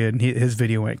pretty good. And his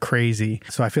video went crazy.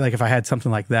 So I feel like if I had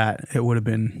something like that, it would have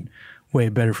been way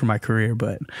better for my career.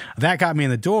 But that got me in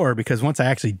the door because once I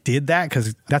actually did that,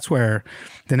 because that's where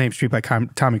the name Street Bike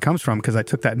Tommy comes from, because I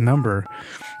took that number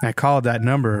and I called that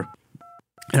number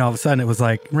and all of a sudden it was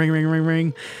like ring, ring, ring,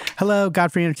 ring. "Hello,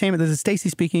 Godfrey Entertainment. This is Stacy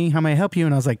speaking. How may I help you?"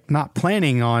 And I was like not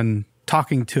planning on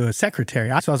talking to a secretary.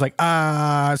 So I was like,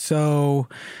 and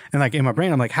like in my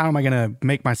brain, I'm like, how am I going to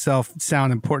make myself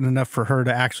sound important enough for her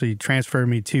to actually transfer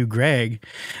me to Greg?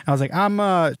 I was like,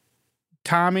 "I'm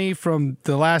Tommy from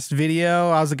the last video.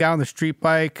 I was the guy on the street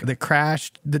bike that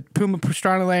crashed, the Puma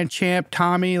Pastrana Land champ,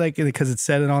 Tommy," like because it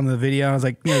said it on the video. And I was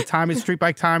like, you know, Tommy, street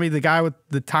bike Tommy, the guy with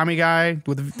the Tommy guy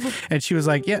and she was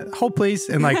like, "Yeah, hold please."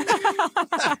 And like,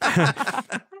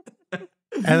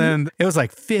 and then it was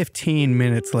like 15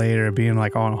 minutes later being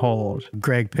like on hold,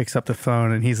 Greg picks up the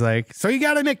phone and he's like, "So you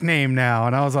got a nickname now?"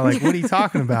 And I was all like, "What are you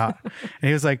talking about?" And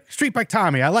he was like, "Street Bike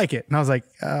Tommy. I like it." And I was like,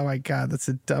 "Oh my God, that's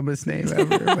the dumbest name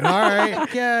ever." But all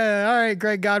right. Yeah. All right.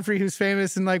 Greg Godfrey, who's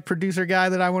famous and like producer guy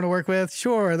that I want to work with.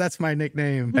 Sure. That's my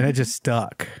nickname. And it just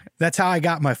stuck. That's how I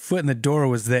got my foot in the door,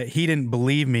 was that he didn't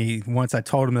believe me once I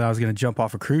told him that I was going to jump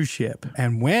off a cruise ship.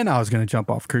 And when I was going to jump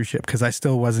off a cruise ship, because I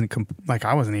still wasn't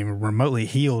I wasn't even remotely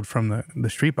healed from the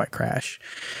street bike crash.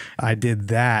 I did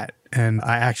that and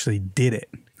I actually did it.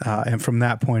 And from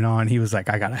that point on, he was like,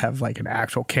 "I got to have like an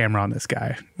actual camera on this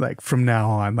guy. Like from now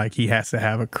on, like he has to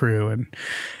have a crew." And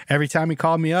every time he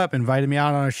called me up, invited me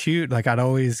out on a shoot, like I'd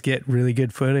always get really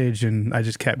good footage and I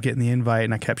just kept getting the invite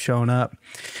and I kept showing up.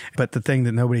 But the thing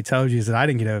that nobody tells you is that I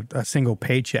didn't get a single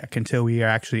paycheck until we were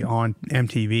actually on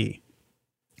MTV.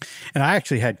 And I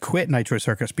actually had quit Nitro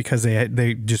Circus because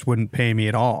they just wouldn't pay me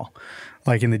at all.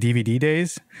 Like in the DVD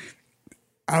days,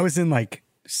 I was in like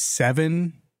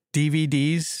 7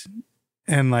 DVDs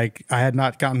And like, I had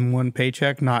not gotten one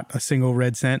paycheck, not a single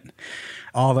red cent.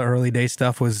 All the early day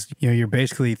stuff was, you're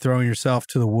basically throwing yourself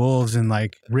to the wolves and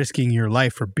like risking your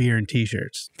life for beer and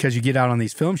t-shirts. Because you get out on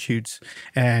these film shoots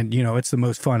and, it's the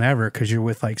most fun ever because you're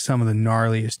with like some of the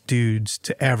gnarliest dudes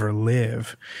to ever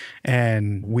live.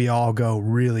 And we all go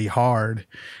really hard.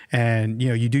 And,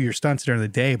 you do your stunts during the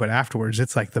day, but afterwards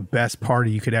it's like the best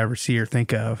party you could ever see or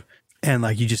think of. And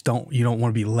like, you don't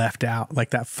want to be left out.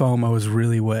 Like that FOMO is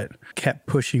really what kept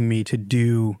pushing me to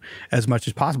do as much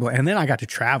as possible. And then I got to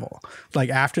travel.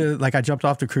 Like after, like I jumped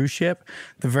off the cruise ship,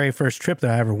 the very first trip that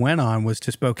I ever went on was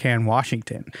to Spokane,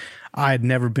 Washington. I had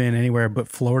never been anywhere but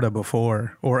Florida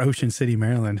before, or Ocean City,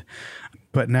 Maryland.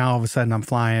 But now all of a sudden I'm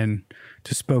flying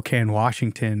to Spokane,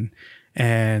 Washington,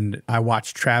 and I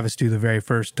watched Travis do the very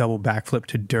first double backflip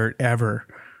to dirt ever,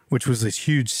 which was this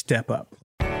huge step up.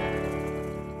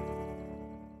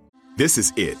 This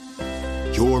is it.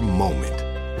 Your moment.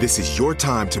 This is your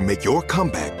time to make your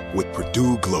comeback with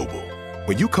Purdue Global.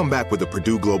 When you come back with a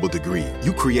Purdue Global degree,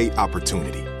 you create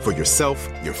opportunity for yourself,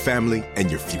 your family, and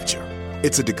your future.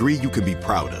 It's a degree you can be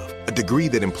proud of, a degree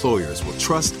that employers will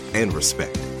trust and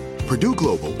respect. Purdue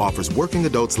Global offers working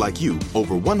adults like you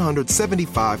over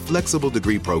 175 flexible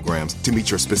degree programs to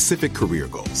meet your specific career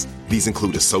goals. These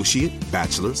include associate,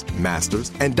 bachelor's,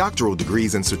 master's, and doctoral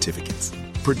degrees and certificates.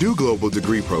 Purdue Global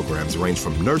degree programs range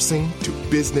from nursing to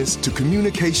business to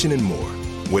communication and more.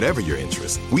 Whatever your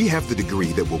interest, we have the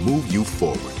degree that will move you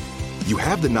forward. You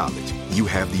have the knowledge, you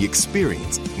have the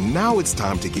experience. Now it's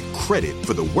time to get credit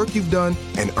for the work you've done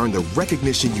and earn the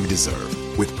recognition you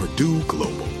deserve with Purdue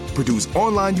Global, Purdue's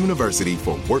online university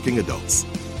for working adults.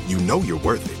 You know you're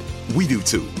worth it. We do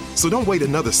too. So don't wait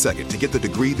another second to get the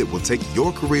degree that will take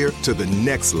your career to the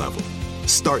next level.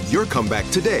 Start your comeback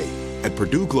today at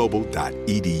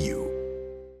purdueglobal.edu.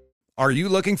 Are you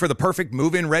looking for the perfect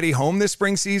move-in ready home this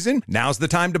spring season? Now's the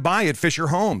time to buy at Fisher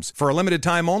Homes. For a limited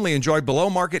time only, enjoy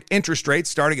below-market interest rates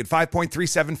starting at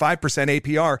 5.375%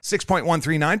 APR,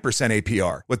 6.139%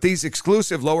 APR. With these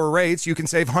exclusive lower rates, you can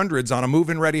save hundreds on a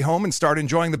move-in ready home and start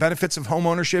enjoying the benefits of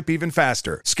homeownership even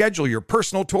faster. Schedule your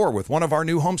personal tour with one of our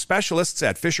new home specialists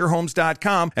at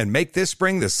FisherHomes.com and make this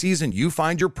spring the season you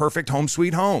find your perfect home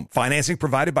sweet home. Financing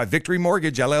provided by Victory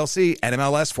Mortgage, LLC,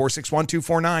 NMLS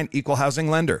 461249, Equal Housing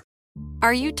Lender.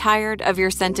 Are you tired of your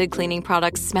scented cleaning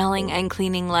products smelling and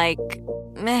cleaning like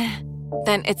meh?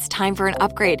 Then it's time for an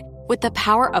upgrade with the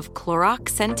power of Clorox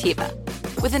Scentiva.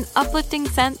 With an uplifting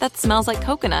scent that smells like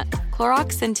coconut,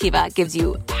 Clorox Scentiva gives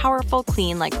you powerful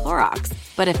clean like Clorox,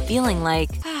 but a feeling like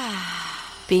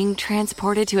being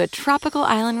transported to a tropical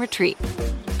island retreat.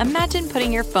 Imagine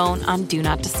putting your phone on Do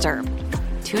Not Disturb,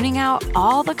 tuning out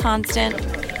all the constant,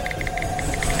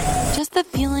 just the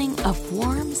feeling of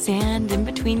warm sand in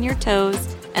between your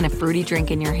toes and a fruity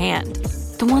drink in your hand.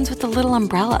 The ones with the little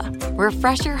umbrella.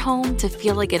 Refresh your home to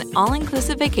feel like an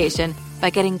all-inclusive vacation by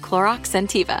getting Clorox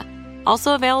Scentiva.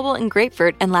 Also available in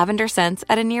grapefruit and lavender scents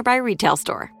at a nearby retail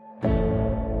store.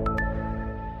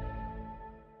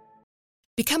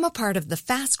 Become a part of the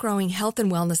fast-growing health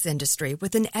and wellness industry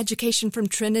with an education from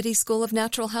Trinity School of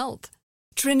Natural Health.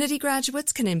 Trinity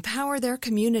graduates can empower their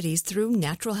communities through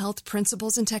natural health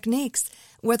principles and techniques,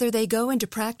 whether they go into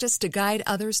practice to guide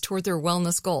others toward their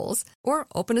wellness goals or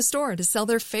open a store to sell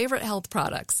their favorite health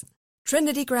products.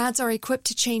 Trinity grads are equipped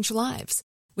to change lives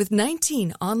with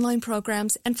 19 online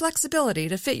programs and flexibility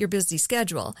to fit your busy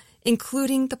schedule,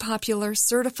 including the popular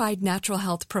Certified Natural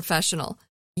Health Professional.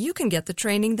 You can get the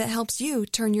training that helps you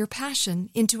turn your passion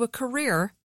into a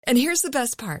career. And here's the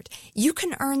best part. You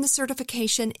can earn the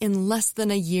certification in less than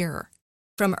a year.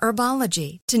 From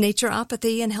herbology to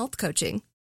naturopathy and health coaching,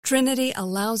 Trinity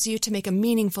allows you to make a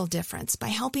meaningful difference by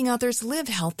helping others live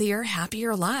healthier,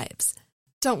 happier lives.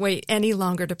 Don't wait any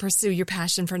longer to pursue your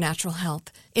passion for natural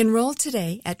health. Enroll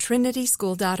today at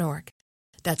trinityschool.org.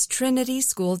 That's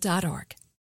trinityschool.org.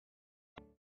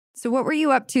 So what were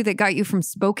you up to that got you from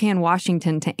Spokane,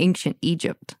 Washington to ancient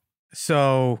Egypt?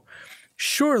 So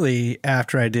shortly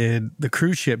after I did the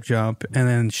cruise ship jump, and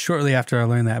then shortly after I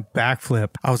learned that backflip,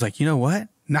 I was like, you know what?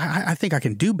 I think I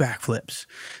can do backflips.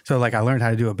 So like I learned how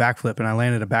to do a backflip, and I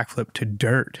landed a backflip to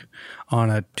dirt on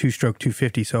a 2-stroke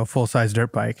 250, so a full-size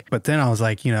dirt bike. But then I was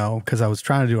like, because I was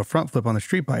trying to do a front flip on the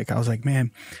street bike, I was like,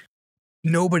 man,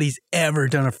 nobody's ever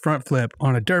done a front flip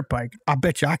on a dirt bike. I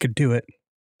bet you I could do it.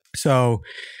 So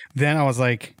then I was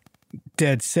like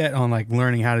dead set on like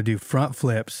learning how to do front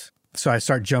flips. So I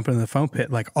start jumping in the foam pit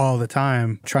like all the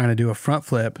time, trying to do a front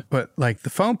flip. But like the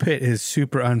foam pit is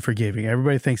super unforgiving.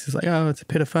 Everybody thinks it's like, oh, it's a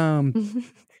pit of foam.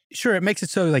 Sure, it makes it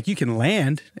so like you can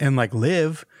land and like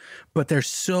live, but there's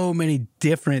so many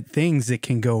different things that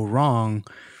can go wrong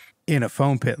in a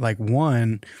foam pit, like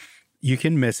one, you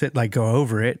can miss it, like go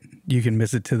over it. You can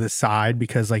miss it to the side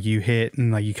because like you hit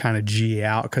and like you kind of G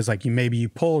out because like you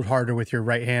pulled harder with your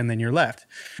right hand than your left.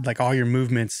 Like all your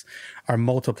movements are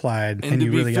multiplied. And to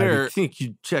you be really fair, I think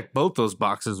you check both those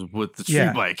boxes with the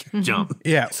street bike jump.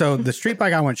 Yeah. So the street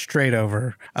bike, I went straight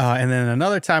over. And then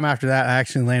another time after that, I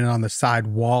actually landed on the side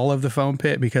wall of the foam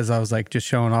pit because I was like just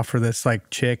showing off for this like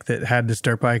chick that had this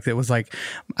dirt bike that was like,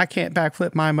 I can't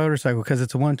backflip my motorcycle because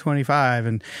it's a 125.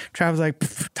 And Travis was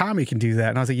like, Tommy can do that.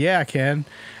 And I was like, yeah, I can.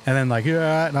 And then like,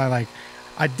 yeah. And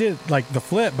I did like the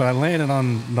flip, but I landed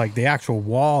on like the actual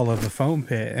wall of the foam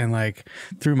pit and like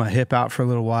threw my hip out for a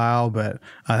little while, but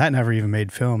that never even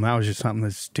made film. That was just something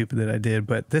that's stupid that I did.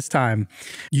 But this time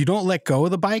you don't let go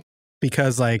of the bike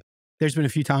because like there's been a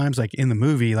few times like in the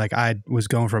movie, like I was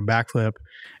going for a backflip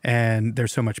and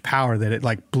there's so much power that it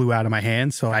like blew out of my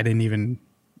hand. So I didn't even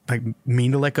like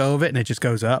mean to let go of it and it just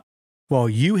goes up. Well,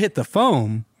 you hit the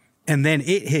foam and then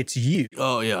it hits you.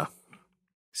 Oh yeah.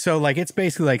 So, like, it's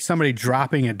basically like somebody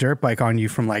dropping a dirt bike on you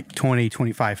from like 20,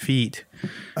 25 feet,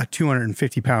 a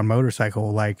 250-pound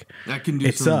motorcycle. Like, that can do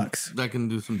sucks. That can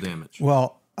do some damage.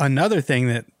 Well, another thing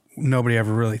that nobody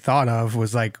ever really thought of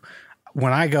was like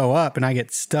when I go up and I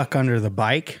get stuck under the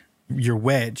bike, you're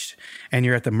wedged and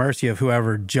you're at the mercy of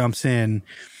whoever jumps in,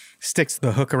 sticks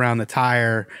the hook around the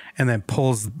tire and then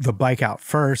pulls the bike out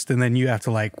first. And then you have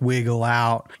to like wiggle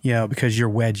out, you know, because you're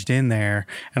wedged in there.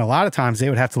 And a lot of times they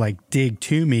would have to like dig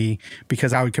to me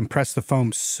because I would compress the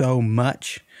foam so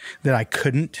much that I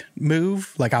couldn't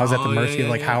move. Like I was at the mercy of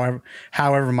like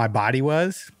however my body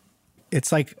was.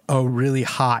 It's like a really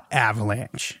hot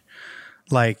avalanche.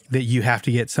 Like that you have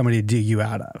to get somebody to dig you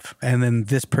out of. And then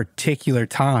this particular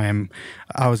time,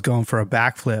 I was going for a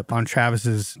backflip on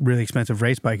Travis's really expensive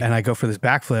race bike. And I go for this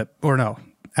backflip, or no,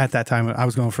 at that time, I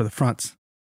was going for the fronts.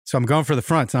 So I'm going for the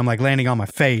fronts and I'm like landing on my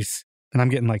face and I'm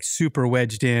getting like super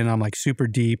wedged in. I'm like super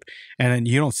deep and then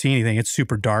you don't see anything. It's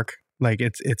super dark. Like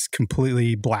it's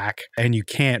completely black and you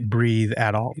can't breathe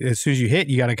at all. As soon as you hit,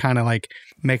 you got to kind of like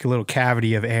make a little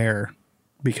cavity of air.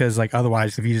 Because like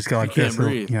otherwise, if you just go like this,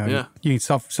 you know, you can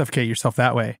suffocate yourself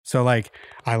that way. So like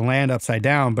I land upside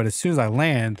down, but as soon as I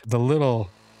land, the little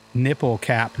nipple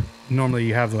cap, normally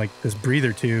you have like this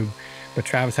breather tube, but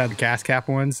Travis had the gas cap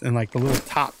ones and like the little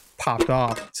top popped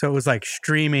off. So it was like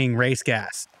streaming race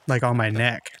gas like on my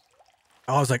neck.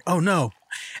 I was like, oh no.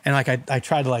 And like I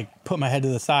tried to like put my head to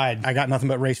the side. I got nothing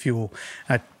but race fuel.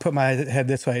 I put my head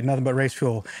this way, nothing but race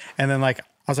fuel. And then like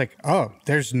I was like, oh,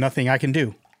 there's nothing I can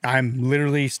do. I'm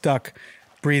literally stuck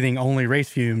breathing only race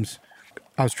fumes.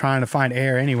 I was trying to find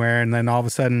air anywhere. And then all of a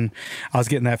sudden I was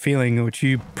getting that feeling, which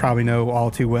you probably know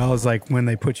all too well, is like when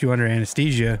they put you under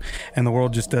anesthesia and the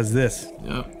world just does this.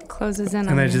 Yep. Closes in on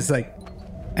and you. it's just like,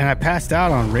 and I passed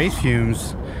out on race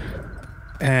fumes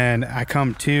and I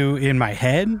come to in my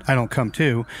head. I don't come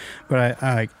to, but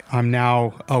I'm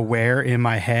now aware in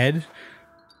my head.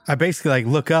 I basically like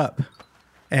look up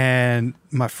and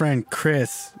my friend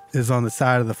Chris is on the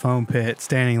side of the foam pit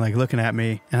standing like looking at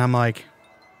me and I'm like,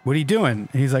 what are you doing?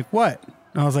 And he's like, what?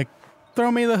 And I was like, throw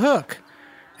me the hook.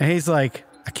 And he's like,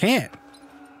 I can't.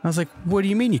 I was like, what do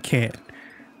you mean you can't?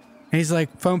 And he's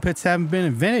like, foam pits haven't been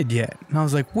invented yet. And I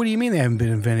was like, what do you mean they haven't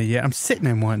been invented yet? I'm sitting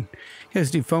in one. He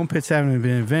goes, dude, foam pits haven't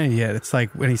been invented yet. It's like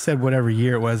when he said whatever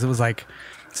year it was like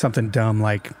something dumb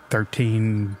like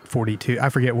 1342. I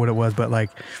forget what it was, but like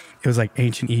it was like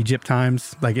ancient Egypt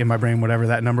times, like in my brain, whatever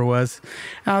that number was.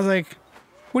 And I was like,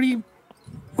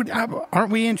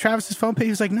 aren't we in Travis's foam pit?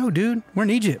 He was like, no, dude, we're in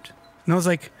Egypt. And I was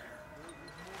like,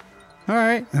 all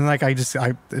right. And like,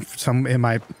 in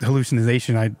my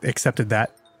hallucination, I accepted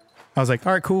that. I was like,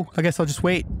 all right, cool. I guess I'll just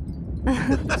wait.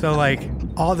 So like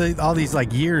all these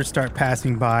like years start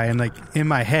passing by and like in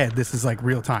my head, this is like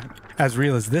real time. As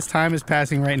real as this time is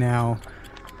passing right now,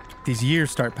 these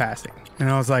years start passing. And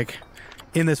I was like,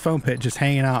 in this foam pit, just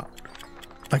hanging out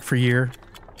like for a year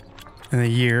and a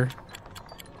year.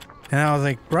 And I was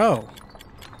like, bro,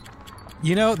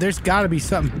 you know, there's got to be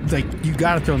something like you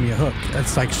got to throw me a hook.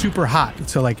 It's like super hot.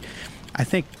 So like, I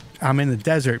think I'm in the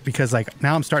desert because like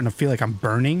now I'm starting to feel like I'm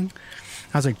burning.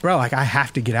 I was like, bro, like I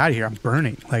have to get out of here. I'm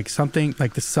burning. Like something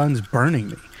like the sun's burning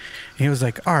me. And he was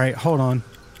like, all right, hold on.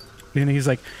 And he's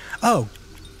like, oh,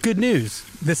 good news.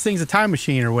 This thing's a time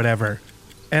machine or whatever.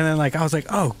 And then like I was like,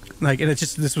 oh, like, and it's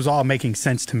just, this was all making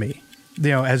sense to me. You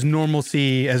know, as normal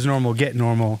get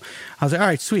normal. I was like, all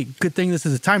right, sweet. Good thing this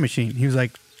is a time machine. He was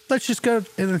like, let's just go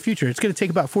in the future. It's going to take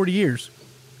about 40 years.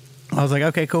 I was like,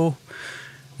 okay, cool.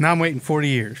 Now I'm waiting 40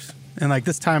 years. And like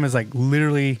this time is like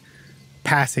literally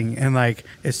passing. And like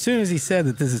as soon as he said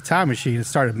that this is a time machine, it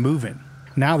started moving.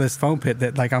 now this foam pit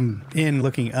that like I'm in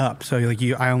looking up. So like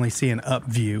I only see an up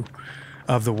view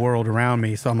of the world around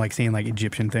me. So I'm like seeing like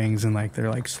Egyptian things and like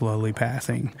they're like slowly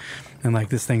passing. And like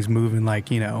this thing's moving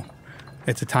like, you know,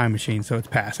 it's a time machine. So it's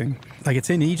passing. Like it's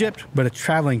in Egypt, but it's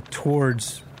traveling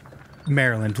towards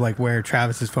Maryland, like where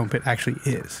Travis's foam pit actually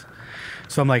is.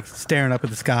 So I'm like staring up at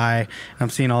the sky and I'm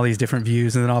seeing all these different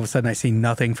views. And then all of a sudden I see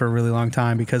nothing for a really long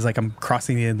time because like I'm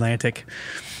crossing the Atlantic.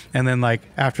 And then like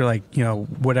after like, you know,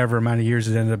 whatever amount of years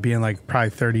it ended up being, like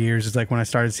probably 30 years, is like when I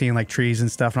started seeing like trees and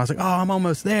stuff. And I was like, oh, I'm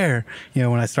almost there. You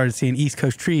know, when I started seeing East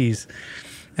Coast trees,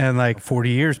 and like 40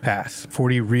 years pass,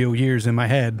 40 real years in my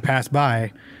head pass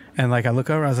by. And like I look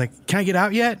over, I was like, can I get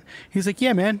out yet? He's like,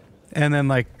 yeah, man. And then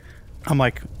like I'm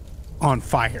like on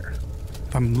fire.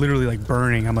 I'm literally like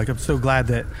burning. I'm like, I'm so glad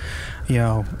that, you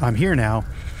know, I'm here now.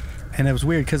 And it was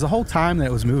weird because the whole time that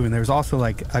it was moving, there was also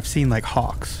like, I've seen like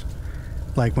hawks.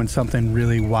 Like when something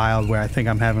really wild where I think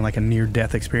I'm having like a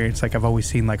near-death experience, like I've always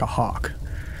seen like a hawk.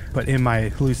 But in my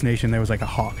hallucination, there was like a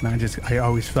hawk. And I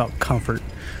always felt comfort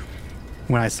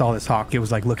when I saw this hawk. It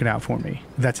was like looking out for me.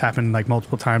 That's happened like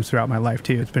multiple times throughout my life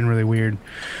too. It's been really weird.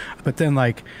 But then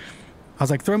like, I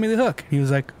was like, throw me the hook. He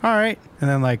was like, all right. And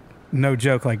then like, no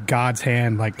joke, like God's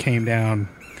hand like came down,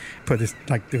 put this,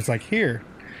 like it was like here.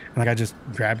 And like I just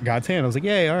grabbed God's hand. I was like,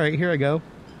 yay, all right, here I go.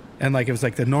 And like it was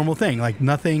like the normal thing. Like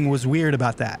nothing was weird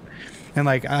about that. And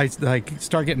like I like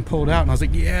start getting pulled out and I was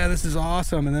like, yeah, this is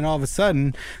awesome. And then all of a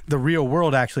sudden the real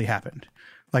world actually happened.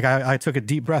 Like I took a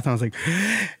deep breath and I was like,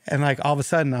 and like all of a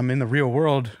sudden I'm in the real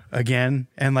world again.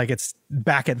 And like it's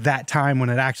back at that time when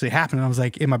it actually happened. And I was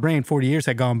like, in my brain, 40 years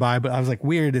had gone by, but I was like,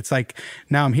 weird. It's like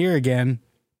now I'm here again.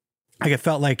 Like it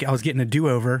felt like I was getting a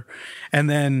do-over. And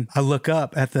then I look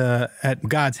up at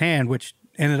God's hand, which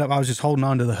ended up, I was just holding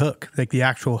on to the hook, like the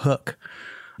actual hook,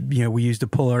 you know, we used to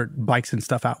pull our bikes and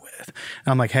stuff out with. And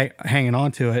I'm like, hey, hanging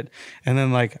on to it. And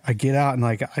then like I get out and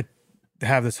like I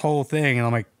have this whole thing and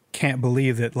I'm like, can't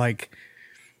believe that like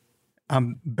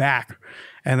I'm back.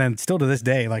 And then still to this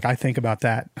day, like I think about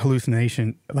that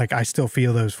hallucination, like I still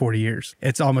feel those 40 years.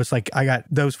 It's almost like I got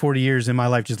those 40 years in my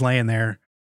life just laying there.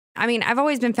 I mean, I've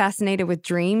always been fascinated with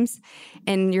dreams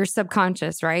and your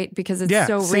subconscious, right? Because it's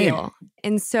so same. real.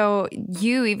 And so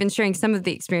you even sharing some of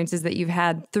the experiences that you've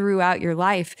had throughout your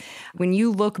life, when you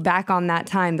look back on that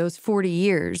time, those 40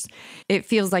 years, it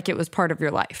feels like it was part of your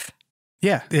life.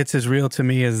 Yeah, it's as real to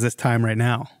me as this time right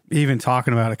now. Even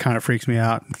talking about it kind of freaks me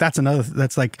out. That's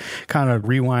like kind of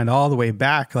rewind all the way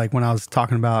back. Like when I was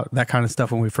talking about that kind of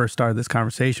stuff when we first started this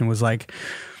conversation was like,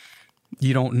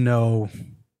 you don't know,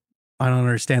 I don't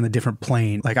understand the different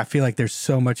plane. Like I feel like there's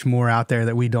so much more out there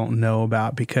that we don't know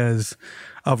about because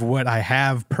of what I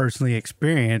have personally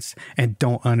experienced and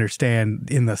don't understand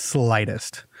in the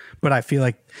slightest. But I feel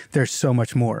like there's so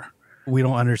much more. We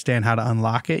don't understand how to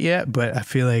unlock it yet, but I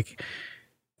feel like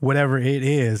whatever it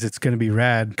is, it's going to be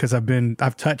rad because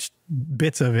I've touched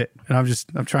bits of it and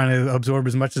I'm trying to absorb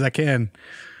as much as I can.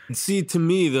 See, to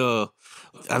me,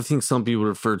 I think some people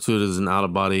refer to it as an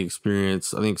out-of-body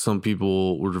experience. I think some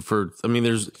people would refer, I mean,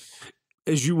 there's,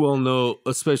 as you well know,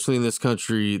 especially in this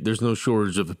country, there's no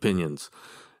shortage of opinions.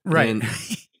 Right.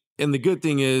 And the good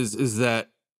thing is that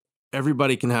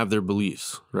everybody can have their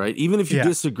beliefs, right? Even if you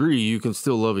disagree, you can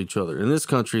still love each other. In this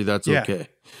country, that's okay.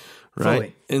 Right.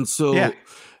 Fully. And so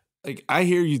like I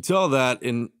hear you tell that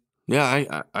and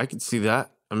I could see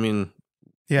that. I mean,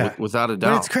 without a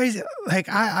doubt. But it's crazy. Like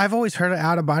I've always heard of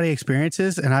out of body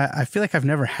experiences and I feel like I've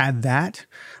never had that.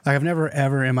 Like I've never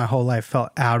ever in my whole life felt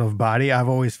out of body. I've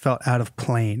always felt out of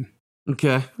plane.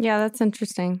 Okay. Yeah, that's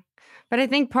interesting. But I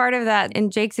think part of that,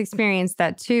 and Jake's experienced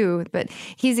that too, but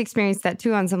he's experienced that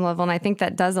too on some level. And I think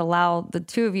that does allow the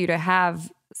two of you to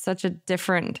have such a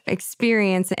different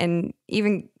experience and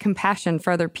even compassion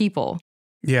for other people.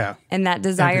 Yeah. And that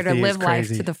desire Empathy to live life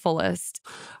to the fullest.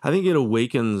 I think it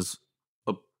awakens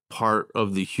a part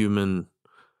of the human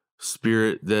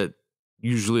spirit that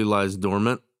usually lies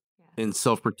dormant in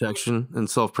self-protection and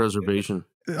self-preservation.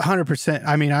 100%.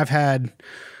 I mean, I've had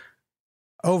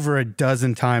over a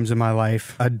dozen times in my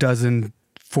life, a dozen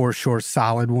for sure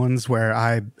solid ones where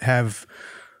I have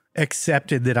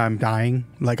accepted that I'm dying.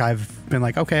 Like I've been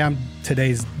like, okay,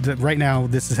 right now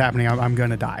this is happening. I'm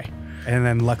going to die. And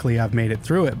then luckily I've made it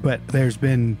through it. But there's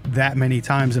been that many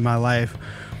times in my life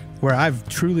where I've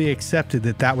truly accepted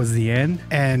that that was the end.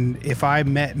 And if I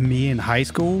met me in high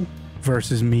school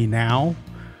versus me now,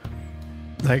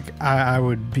 like I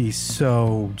would be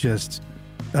so just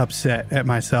upset at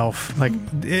myself. Like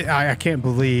I can't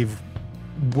believe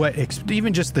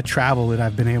even just the travel that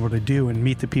I've been able to do and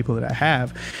meet the people that I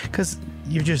have, because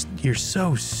you're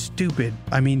so stupid.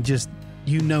 I mean, just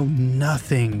you know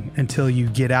nothing until you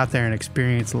get out there and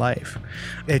experience life.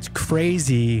 It's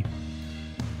crazy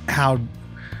how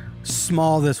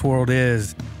small this world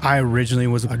is. I originally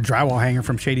was a drywall hanger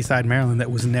from Shadyside, Maryland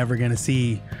that was never going to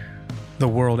see the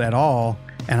world at all.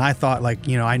 And I thought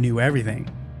I knew everything.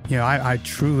 I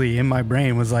truly in my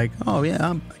brain was like, oh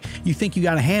yeah, you think you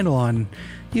got a handle on,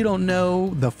 you don't know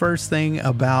the first thing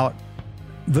about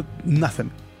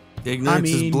nothing. Ignorance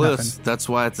is bliss. Nothing. That's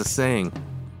why it's a saying.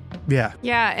 Yeah.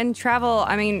 Yeah. And travel,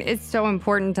 it's so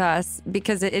important to us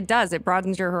because it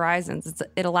broadens your horizons.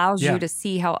 It allows you to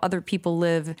see how other people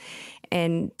live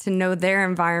and to know their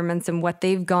environments and what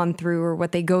they've gone through or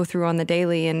what they go through on the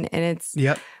daily. And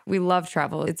we love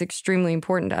travel. It's extremely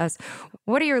important to us.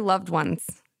 What do your loved ones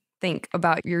think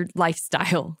about your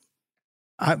lifestyle?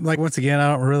 Once again,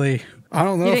 I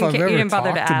don't know if I've ever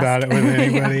talked about it with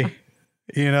anybody.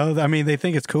 They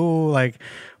think it's cool.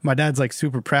 My dad's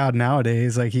super proud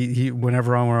nowadays. He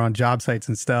whenever we're on job sites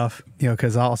and stuff,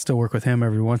 because I'll still work with him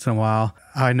every once in a while.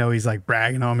 I know he's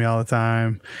bragging on me all the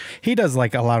time. He does a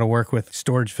lot of work with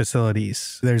storage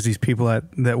facilities. There's these people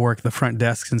that work the front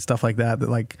desks and stuff like that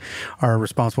are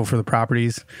responsible for the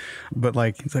properties. But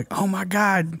he's oh my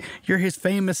God, you're his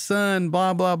famous son,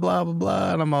 blah, blah, blah, blah,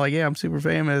 blah. And I'm all yeah, I'm super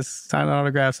famous, signing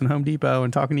autographs in Home Depot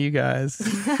and talking to you guys.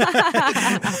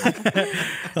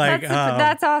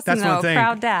 That's awesome though.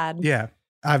 Proud dad. Yeah.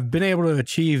 I've been able to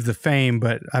achieve the fame,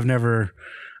 but I've never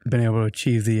been able to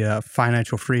achieve the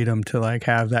financial freedom to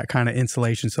have that kind of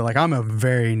insulation. So I'm a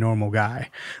very normal guy.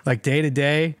 Day to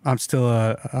day, I'm still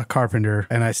a carpenter,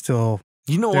 and I still,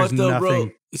 what though,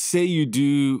 bro? Say you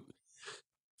do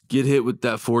get hit with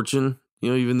that fortune,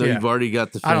 even though you've already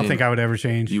got the fame. I don't think I would ever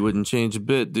change. You wouldn't change a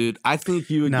bit, dude. I think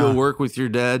you would go work with your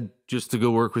dad just to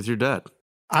go work with your dad.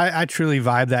 I truly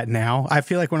vibe that now. I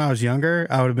feel when I was younger,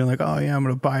 I would have been oh yeah, I'm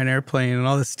going to buy an airplane and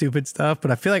all this stupid stuff. But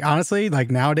I feel honestly,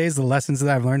 nowadays, the lessons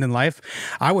that I've learned in life,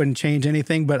 I wouldn't change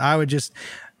anything, but I would just,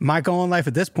 my goal in life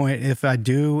at this point, if I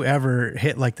do ever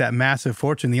hit that massive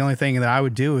fortune, the only thing that I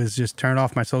would do is just turn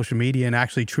off my social media and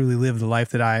actually truly live the life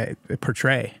that I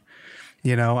portray.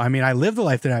 I live the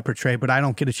life that I portray, but I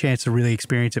don't get a chance to really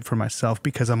experience it for myself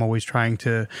because I'm always trying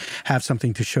to have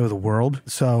something to show the world.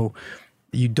 So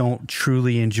you don't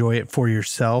truly enjoy it for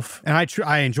yourself. And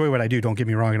I enjoy what I do, don't get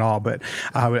me wrong at all, but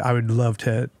I would love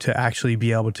to actually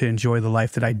be able to enjoy the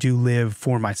life that I do live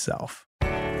for myself.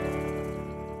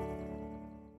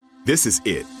 This is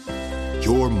it.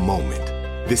 Your moment.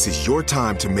 This is your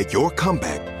time to make your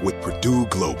comeback with Purdue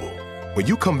Global. When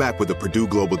you come back with a Purdue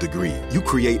Global degree, you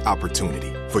create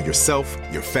opportunity for yourself,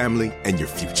 your family, and your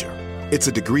future. It's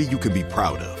a degree you can be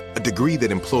proud of, a degree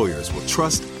that employers will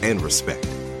trust and respect.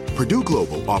 Purdue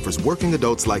Global offers working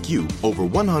adults like you over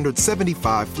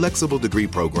 175 flexible degree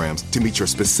programs to meet your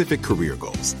specific career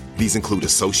goals. These include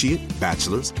associate,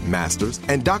 bachelor's, master's,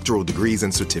 and doctoral degrees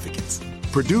and certificates.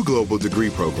 Purdue Global degree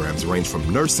programs range from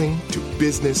nursing to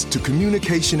business to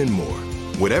communication and more.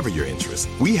 Whatever your interest,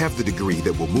 we have the degree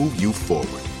that will move you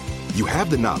forward. You have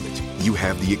the knowledge, you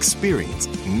have the experience.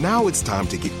 Now it's time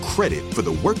to get credit for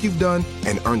the work you've done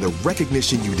and earn the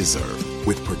recognition you deserve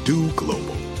with Purdue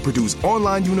Global, Purdue's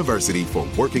online university for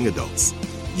working adults.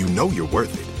 You know you're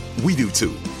worth it. We do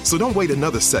too. So don't wait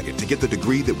another second to get the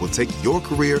degree that will take your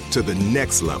career to the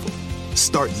next level.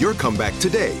 Start your comeback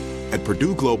today at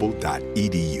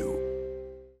purdueglobal.edu.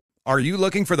 Are you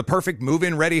looking for the perfect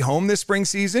move-in ready home this spring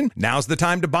season? Now's the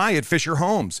time to buy at Fisher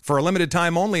Homes. For a limited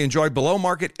time only, enjoy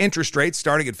below-market interest rates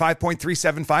starting at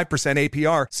 5.375%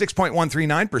 APR,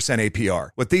 6.139% APR.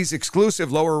 With these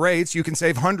exclusive lower rates, you can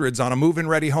save hundreds on a move-in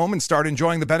ready home and start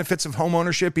enjoying the benefits of home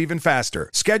ownership even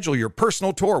faster. Schedule your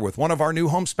personal tour with one of our new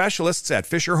home specialists at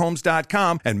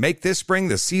FisherHomes.com and make this spring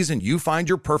the season you find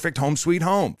your perfect home sweet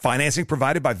home. Financing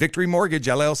provided by Victory Mortgage,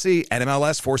 LLC,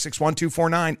 NMLS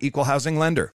 461249, Equal Housing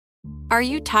Lender. Are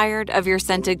you tired of your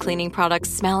scented cleaning products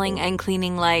smelling and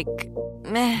cleaning like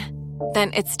meh?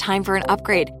 Then it's time for an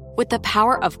upgrade with the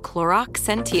power of Clorox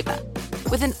Scentiva.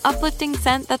 With an uplifting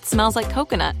scent that smells like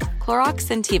coconut, Clorox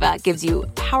Scentiva gives you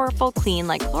powerful clean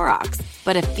like Clorox,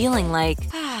 but a feeling like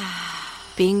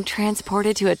being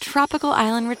transported to a tropical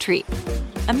island retreat.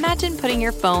 Imagine putting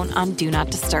your phone on Do Not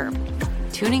Disturb,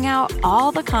 tuning out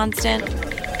all the constant,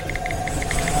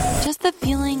 just the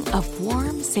feeling of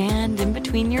warm sand in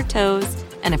between your toes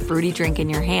and a fruity drink in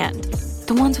your hand.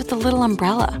 The ones with the little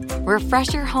umbrella.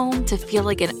 Refresh your home to feel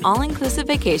like an all-inclusive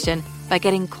vacation by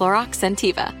getting Clorox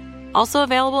Scentiva. Also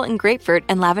available in grapefruit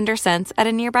and lavender scents at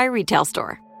a nearby retail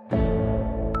store.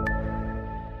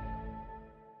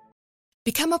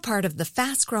 Become a part of the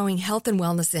fast-growing health and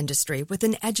wellness industry with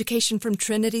an education from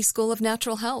Trinity School of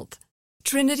Natural Health.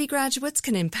 Trinity graduates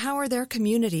can empower their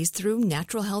communities through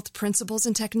natural health principles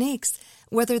and techniques,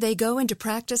 whether they go into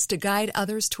practice to guide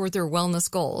others toward their wellness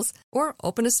goals or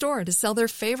open a store to sell their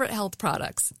favorite health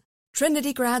products.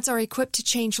 Trinity grads are equipped to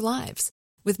change lives.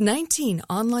 With 19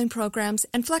 online programs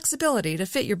and flexibility to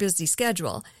fit your busy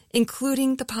schedule,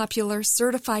 including the popular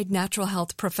Certified Natural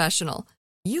Health Professional,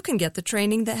 you can get the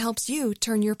training that helps you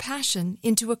turn your passion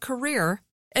into a career.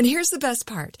 And here's the best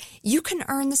part. You can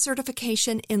earn the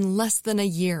certification in less than a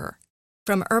year.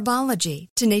 From herbology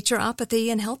to naturopathy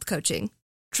and health coaching,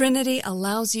 Trinity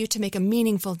allows you to make a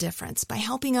meaningful difference by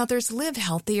helping others live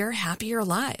healthier, happier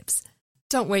lives.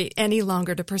 Don't wait any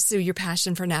longer to pursue your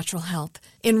passion for natural health.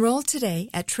 Enroll today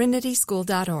at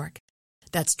trinityschool.org.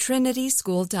 That's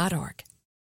trinityschool.org.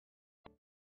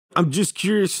 I'm just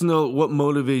curious to know what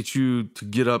motivates you to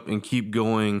get up and keep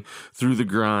going through the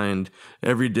grind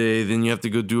every day. Then you have to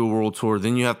go do a world tour.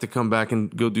 Then you have to come back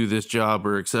and go do this job,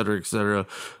 or et cetera, et cetera.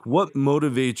 What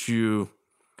motivates you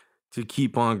to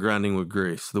keep on grinding with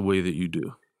grace the way that you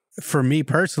do? For me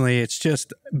personally, it's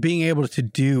just being able to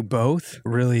do both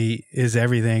really is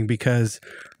everything, because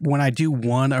when I do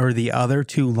one or the other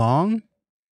too long,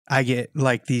 I get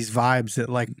like these vibes that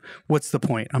like, what's the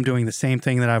point? I'm doing the same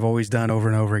thing that I've always done over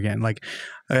and over again. Like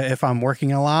if I'm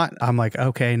working a lot, I'm like,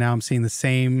 okay, now I'm seeing the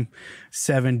same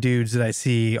 7 dudes that I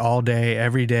see all day,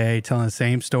 every day, telling the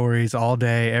same stories all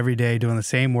day, every day, doing the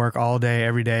same work all day,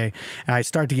 every day. And I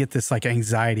start to get this like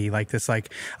anxiety, like this,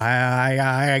 like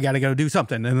I got to go do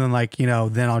something. And then like, you know,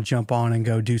 then I'll jump on and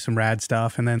go do some rad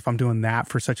stuff. And then if I'm doing that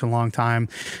for such a long time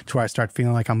to where I start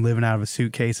feeling like I'm living out of a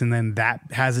suitcase, and then that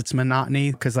has its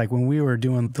monotony. Cause like when we were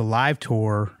doing the live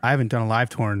tour, I haven't done a live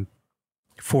tour in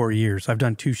 4 years. I've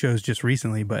done 2 shows just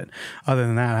recently, but other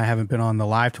than that, I haven't been on the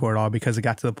live tour at all, because it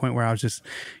got to the point where I was just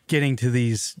getting to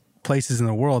these places in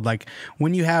the world. Like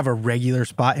when you have a regular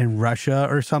spot in Russia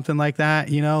or something like that,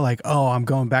 you know, like, oh, I'm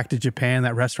going back to Japan,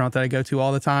 that restaurant that I go to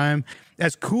all the time.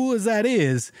 As cool as that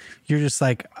is, you're just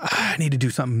like, I need to do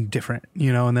something different,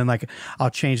 you know? And then like, I'll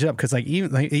change it up. Cause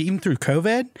even through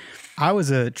COVID, I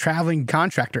was a traveling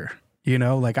contractor. You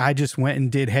know, like I just went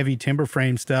and did heavy timber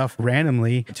frame stuff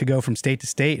randomly to go from state to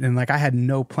state. And like I had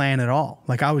no plan at all.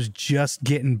 Like I was just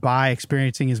getting by,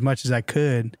 experiencing as much as I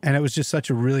could. And it was just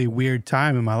such a really weird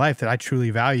time in my life that I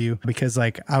truly value, because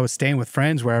like I was staying with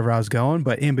friends wherever I was going.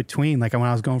 But in between, like when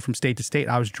I was going from state to state,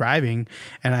 I was driving,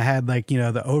 and I had like, you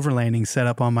know, the overlanding set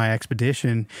up on my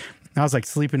expedition. I was like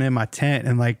sleeping in my tent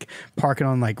and like parking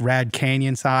on like rad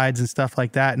canyon sides and stuff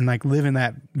like that, and like living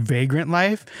that vagrant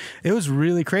life. It was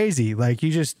really crazy. Like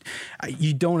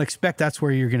you don't expect that's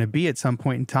where you're going to be at some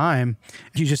point in time.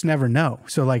 You just never know.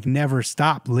 So like never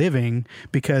stop living,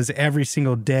 because every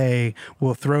single day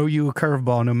will throw you a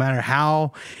curveball, no matter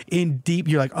how in deep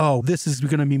you're like, oh, this is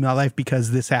going to be my life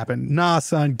because this happened. Nah,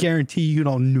 son, guarantee you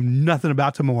don't know nothing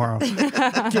about tomorrow.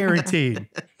 Guaranteed.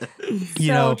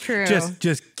 You know, true.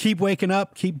 Just keep waking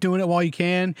up, keep doing it while you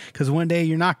can, because one day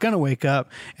you're not going to wake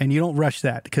up, and you don't rush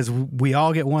that, because we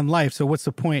all get one life. So what's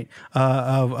the point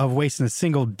of wasting a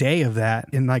single day of that?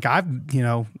 And like I've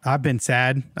been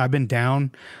sad, I've been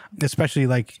down, especially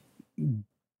like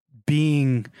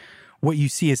being what you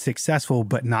see as successful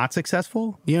but not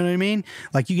successful. You know what I mean?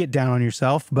 Like you get down on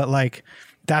yourself, but like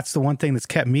that's the one thing that's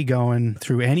kept me going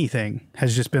through anything,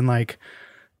 has just been like,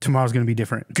 tomorrow's going to be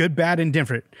different. Good, bad, and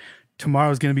different.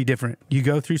 Tomorrow's going to be different. You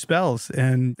go through spells,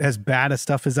 and as bad as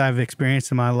stuff as I've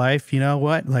experienced in my life, you know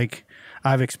what? Like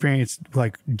I've experienced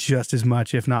like just as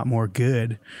much, if not more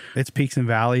good. It's peaks and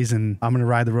valleys, and I'm going to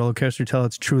ride the roller coaster till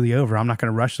it's truly over. I'm not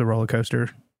going to rush the roller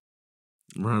coaster.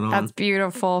 Right on. That's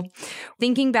beautiful.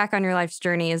 Thinking back on your life's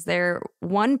journey, is there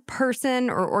one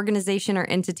person or organization or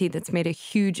entity that's made a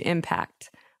huge impact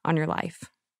on your life?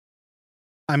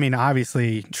 I mean,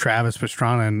 obviously Travis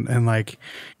Pastrana, and like,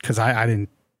 because I didn't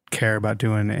care about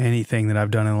doing anything that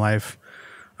I've done in life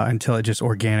until it just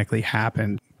organically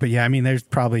happened. But yeah, I mean, there's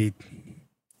got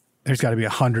to be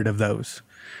 100 of those.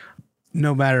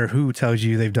 No matter who tells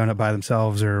you they've done it by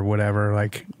themselves or whatever,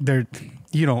 like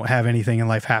you don't have anything in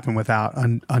life happen without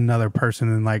another person.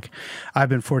 And like, I've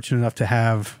been fortunate enough to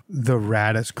have the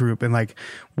raddest group, and like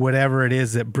whatever it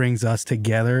is that brings us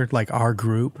together, like our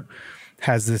group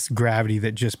has this gravity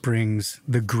that just brings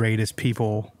the greatest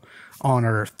people on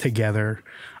earth together.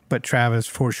 But Travis,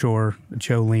 for sure,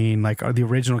 Jolene, like are the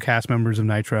original cast members of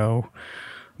Nitro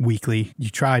Weekly. You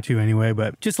try to anyway,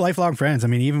 but just lifelong friends. I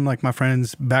mean, even like my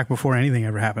friends back before anything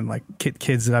ever happened, like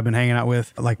kids that I've been hanging out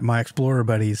with, like my Explorer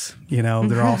buddies, you know,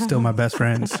 they're all still my best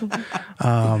friends.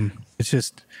 It's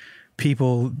just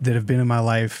people that have been in my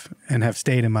life and have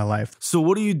stayed in my life. So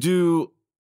what do you do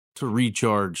to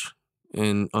recharge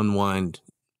and unwind?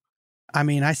 I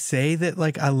mean, I say that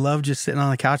like I love just sitting on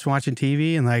the couch watching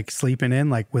TV and like sleeping in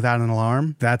like without an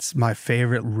alarm. That's my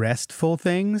favorite restful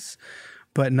things,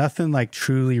 but nothing like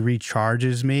truly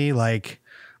recharges me like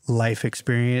life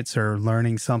experience or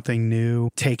learning something new,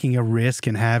 taking a risk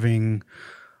and having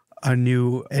a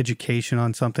new education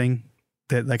on something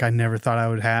that like I never thought I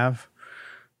would have.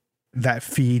 That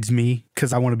feeds me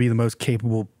because I want to be the most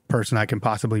capable person I can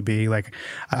possibly be. Like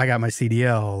I got my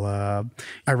CDL.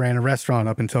 I ran a restaurant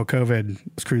up until COVID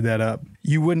screwed that up.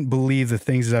 You wouldn't believe the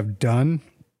things that I've done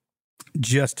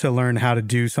just to learn how to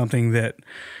do something that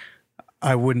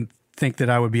I wouldn't think that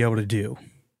I would be able to do.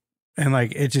 And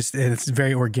like, it's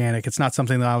very organic. It's not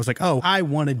something that I was like, oh, I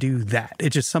want to do that.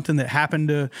 It's just something that happened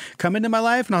to come into my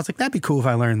life. And I was like, that'd be cool if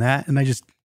I learned that. And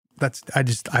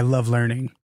I love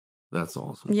learning. That's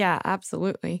awesome. Yeah,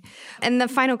 absolutely. And the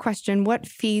final question, what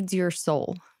feeds your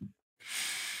soul?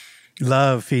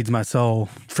 Love feeds my soul.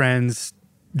 Friends,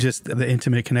 just the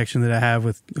intimate connection that I have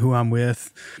with who I'm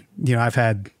with. You know, I've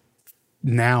had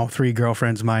now 3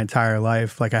 girlfriends my entire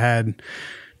life. Like I had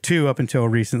 2 up until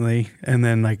recently. And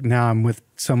then like now I'm with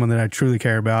someone that I truly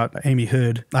care about, Amy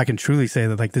Hood. I can truly say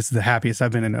that like this is the happiest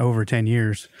I've been in over 10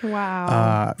 years.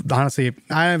 Wow. Honestly,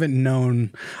 I haven't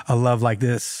known a love like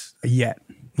this yet.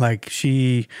 Like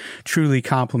she truly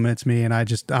compliments me, and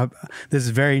this is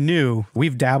very new.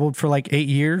 We've dabbled for like 8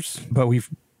 years, but we've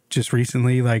just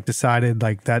recently like decided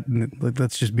like that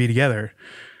let's just be together.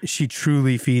 She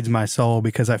truly feeds my soul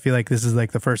because I feel like this is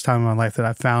like the first time in my life that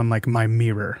I found like my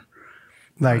mirror.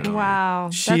 Like wow,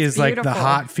 she is beautiful. Like the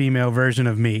hot female version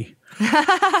of me.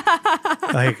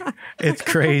 Like it's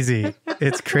crazy.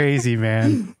 It's crazy,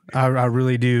 man. I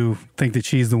really do think that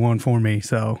she's the one for me.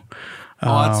 So.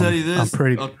 I'll tell you this. I'm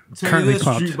currently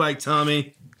pumped. Street Bike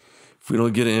Tommy. If we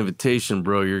don't get an invitation,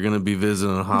 bro, you're going to be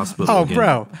visiting a hospital. Oh, again.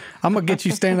 Bro, I'm going to get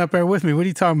you standing up there with me. What are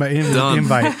you talking about?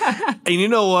 Invite. And you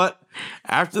know what?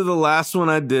 After the last one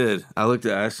I did, I looked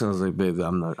at Ashley and I was like, babe,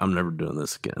 I'm never doing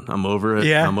this again. I'm over it.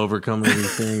 Yeah. I'm overcoming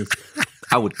these things.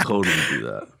 I would totally do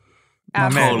that.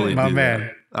 My man.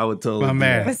 I would totally do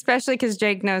man. that. Especially because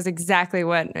Jake knows exactly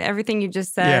everything you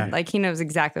just said. Like he knows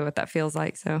exactly what that feels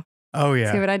like. So. Oh,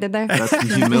 yeah. See what I did there? That's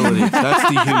the humility.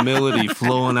 That's the humility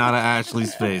flowing out of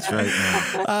Ashley's face right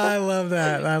now. I love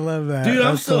that. Dude,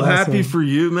 I'm so happy for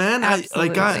you, man. I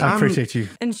appreciate you.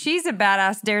 And she's a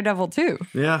badass daredevil, too.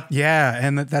 Yeah. Yeah,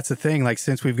 and that's the thing. Like,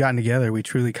 since we've gotten together, we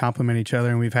truly complement each other,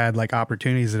 and we've had, like,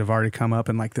 opportunities that have already come up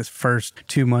in, like, this first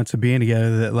 2 months of being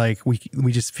together that, like, we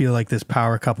just feel like this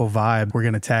power couple vibe. We're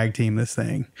going to tag team this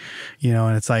thing, you know?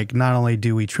 And it's like, not only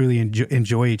do we truly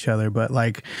enjoy each other, but,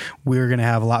 like, we're going to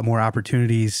have a lot more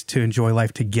opportunities to enjoy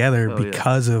life together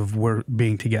because of we're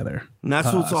being together. And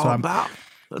that's what it's all about.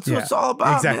 That's what it's all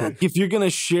about, exactly. Man. If you're going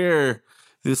to share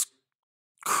this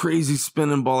crazy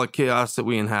spinning ball of chaos that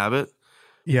we inhabit,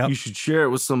 you should share it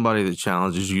with somebody that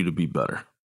challenges you to be better.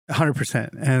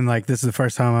 100%. And like, this is the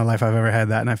first time in my life I've ever had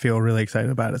that. And I feel really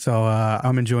excited about it. So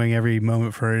I'm enjoying every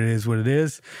moment for it is what it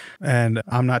is. And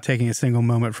I'm not taking a single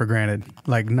moment for granted.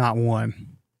 Like not one.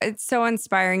 It's so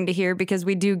inspiring to hear because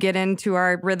we do get into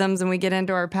our rhythms and we get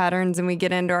into our patterns and we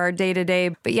get into our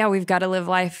day-to-day. But yeah, we've got to live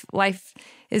life. Life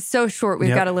is so short.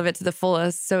 We've got to live it to the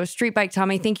fullest. So Street Bike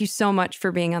Tommy, thank you so much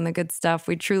for being on The Good Stuff.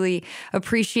 We truly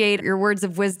appreciate your words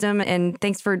of wisdom. And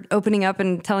thanks for opening up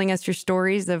and telling us your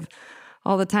stories of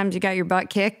all the times you got your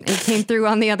butt kicked and came through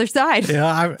on the other side. Yeah,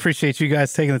 I appreciate you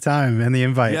guys taking the time and the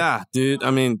invite. Yeah, dude. I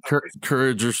mean,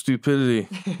 courage or stupidity,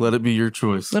 let it be your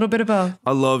choice. A little bit of both.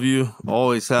 I love you.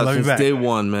 Always have since day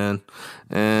one, man.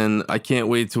 And I can't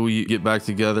wait till we get back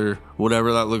together,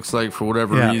 whatever that looks like for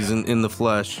whatever reason in the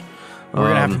flesh. We're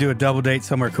going to have to do a double date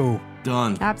somewhere cool.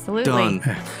 Done. Absolutely.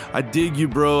 Done. I dig you,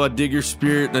 bro. I dig your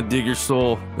spirit and I dig your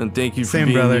soul. And thank you for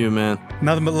being brother. you, man.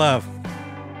 Nothing but love.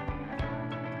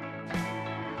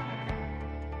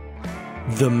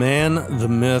 The man, the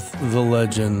myth, the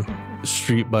legend,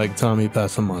 Street Bike Tommy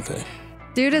Passemante.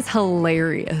 Dude is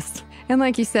hilarious. And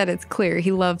like you said, it's clear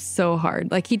he loves so hard.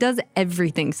 Like he does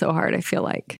everything so hard, I feel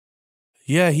like.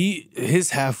 Yeah,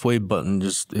 his halfway button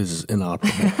just is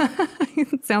inoperable.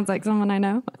 Sounds like someone I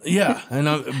know. Yeah,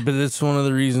 but it's one of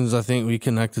the reasons I think we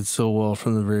connected so well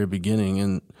from the very beginning.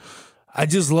 And I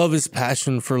just love his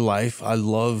passion for life. I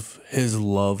love his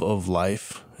love of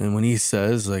life. And when he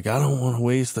says, like, I don't want to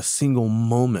waste a single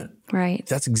moment. Right.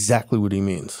 That's exactly what he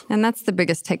means. And that's the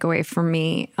biggest takeaway for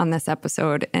me on this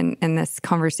episode and this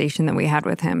conversation that we had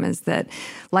with him is that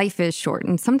life is short.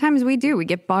 And sometimes we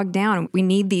get bogged down. We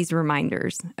need these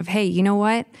reminders of, hey, you know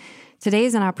what? Today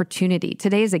is an opportunity.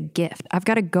 Today is a gift. I've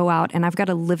got to go out and I've got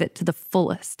to live it to the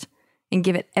fullest and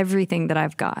give it everything that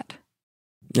I've got.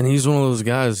 And he's one of those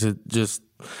guys that just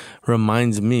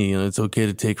reminds me, it's okay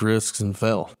to take risks and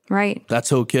fail. Right.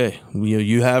 That's okay.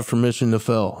 You have permission to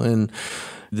fail. And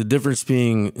the difference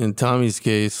being, in Tommy's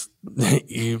case,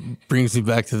 it brings me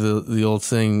back to the old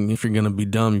saying, if you're going to be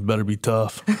dumb, you better be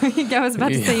tough. I was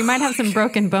about to say, you might have some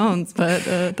broken bones, but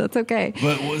that's okay.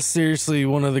 But was seriously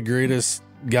one of the greatest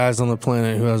guys on the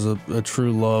planet who has a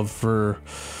true love for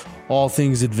all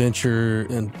things adventure.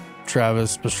 And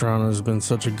Travis Pastrana has been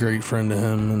such a great friend to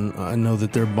him, and I know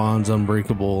that their bond's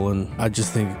unbreakable, and I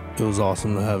just think it was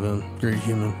awesome to have him. Great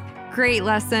human. Great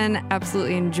lesson.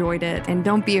 Absolutely enjoyed it. And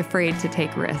don't be afraid to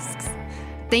take risks.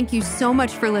 Thank you so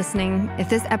much for listening. If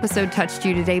this episode touched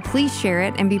you today, please share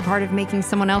it and be part of making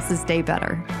someone else's day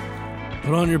better.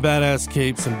 Put on your badass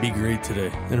capes and be great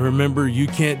today. And remember, you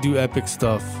can't do epic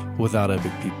stuff without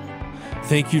epic people.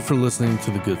 Thank you for listening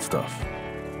to The Good Stuff.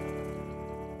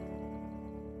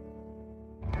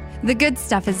 The Good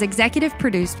Stuff is executive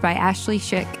produced by Ashley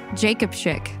Schick, Jacob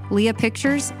Schick, Leah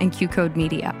Pictures, and Q-Code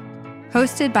Media.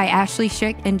 Hosted by Ashley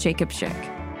Schick and Jacob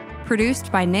Schick.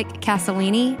 Produced by Nick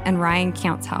Casalini and Ryan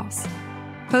Countshouse.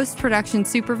 Post-production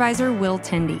supervisor Will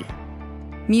Tindy.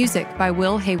 Music by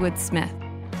Will Haywood Smith.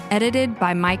 Edited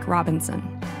by Mike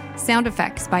Robinson. Sound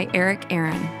effects by Eric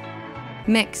Aaron.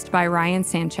 Mixed by Ryan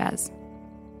Sanchez.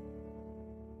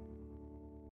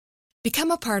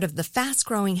 Become a part of the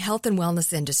fast-growing health and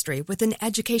wellness industry with an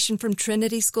education from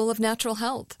Trinity School of Natural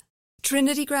Health.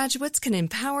 Trinity graduates can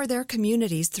empower their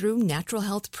communities through natural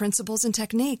health principles and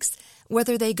techniques,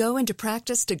 whether they go into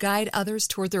practice to guide others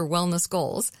toward their wellness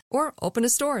goals or open a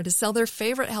store to sell their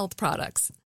favorite health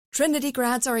products. Trinity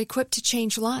grads are equipped to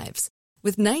change lives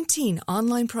with 19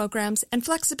 online programs and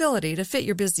flexibility to fit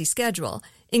your busy schedule,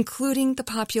 including the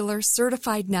popular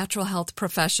Certified Natural Health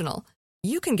Professional.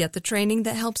 You can get the training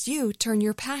that helps you turn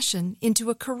your passion into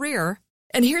a career.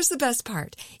 And here's the best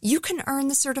part. You can earn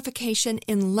the certification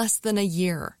in less than a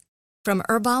year. From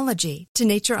herbology to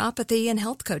naturopathy and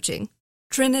health coaching,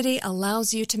 Trinity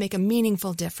allows you to make a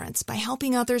meaningful difference by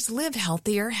helping others live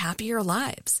healthier, happier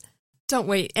lives. Don't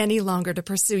wait any longer to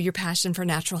pursue your passion for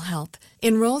natural health.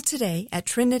 Enroll today at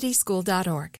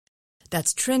trinityschool.org.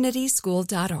 That's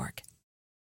trinityschool.org.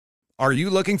 Are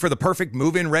you looking for the perfect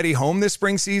move-in ready home this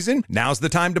spring season? Now's the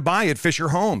time to buy at Fisher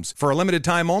Homes. For a limited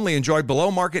time only, enjoy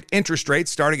below-market interest rates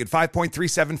starting at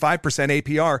 5.375%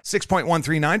 APR,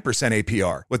 6.139%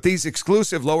 APR. With these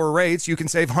exclusive lower rates, you can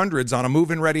save hundreds on a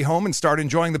move-in ready home and start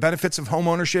enjoying the benefits of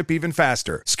homeownership even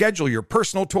faster. Schedule your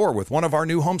personal tour with one of our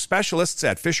new home specialists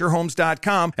at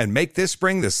FisherHomes.com and make this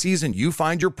spring the season you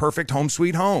find your perfect home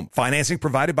sweet home. Financing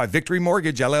provided by Victory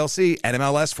Mortgage, LLC,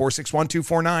 NMLS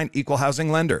 461249, Equal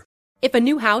Housing Lender. If a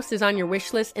new house is on your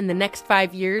wish list in the next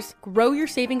 5 years, grow your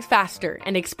savings faster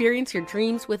and experience your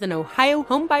dreams with an Ohio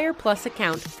Homebuyer Plus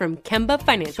account from Kemba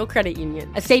Financial Credit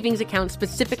Union. A savings account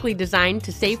specifically designed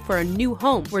to save for a new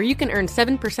home where you can earn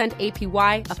 7%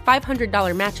 APY, a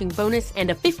 $500 matching bonus,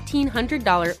 and a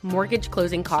 $1,500 mortgage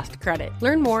closing cost credit.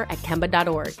 Learn more at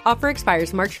Kemba.org. Offer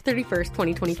expires March 31st,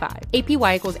 2025.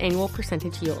 APY equals annual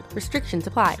percentage yield. Restrictions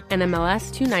apply.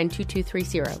 NMLS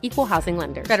 292230. Equal Housing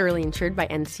Lender. Federally insured by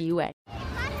NCUA.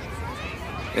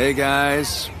 Hey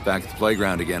guys, back at the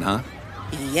playground again, huh?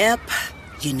 Yep.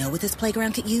 You know what this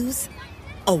playground could use?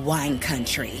 A wine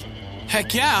country.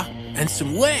 Heck yeah, and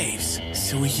some waves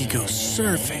so we could go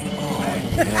surfing.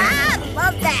 Oh, yeah.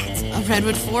 Love that. A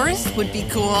redwood forest would be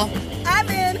cool. I'm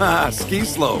in. Ski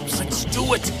slopes. Let's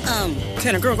do it.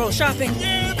 Can a girl go shopping?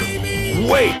 Yeah,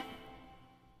 baby. Wait!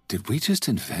 Did we just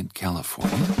invent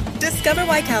California? Discover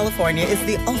why California is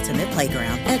the ultimate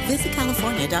playground at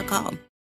visitcalifornia.com.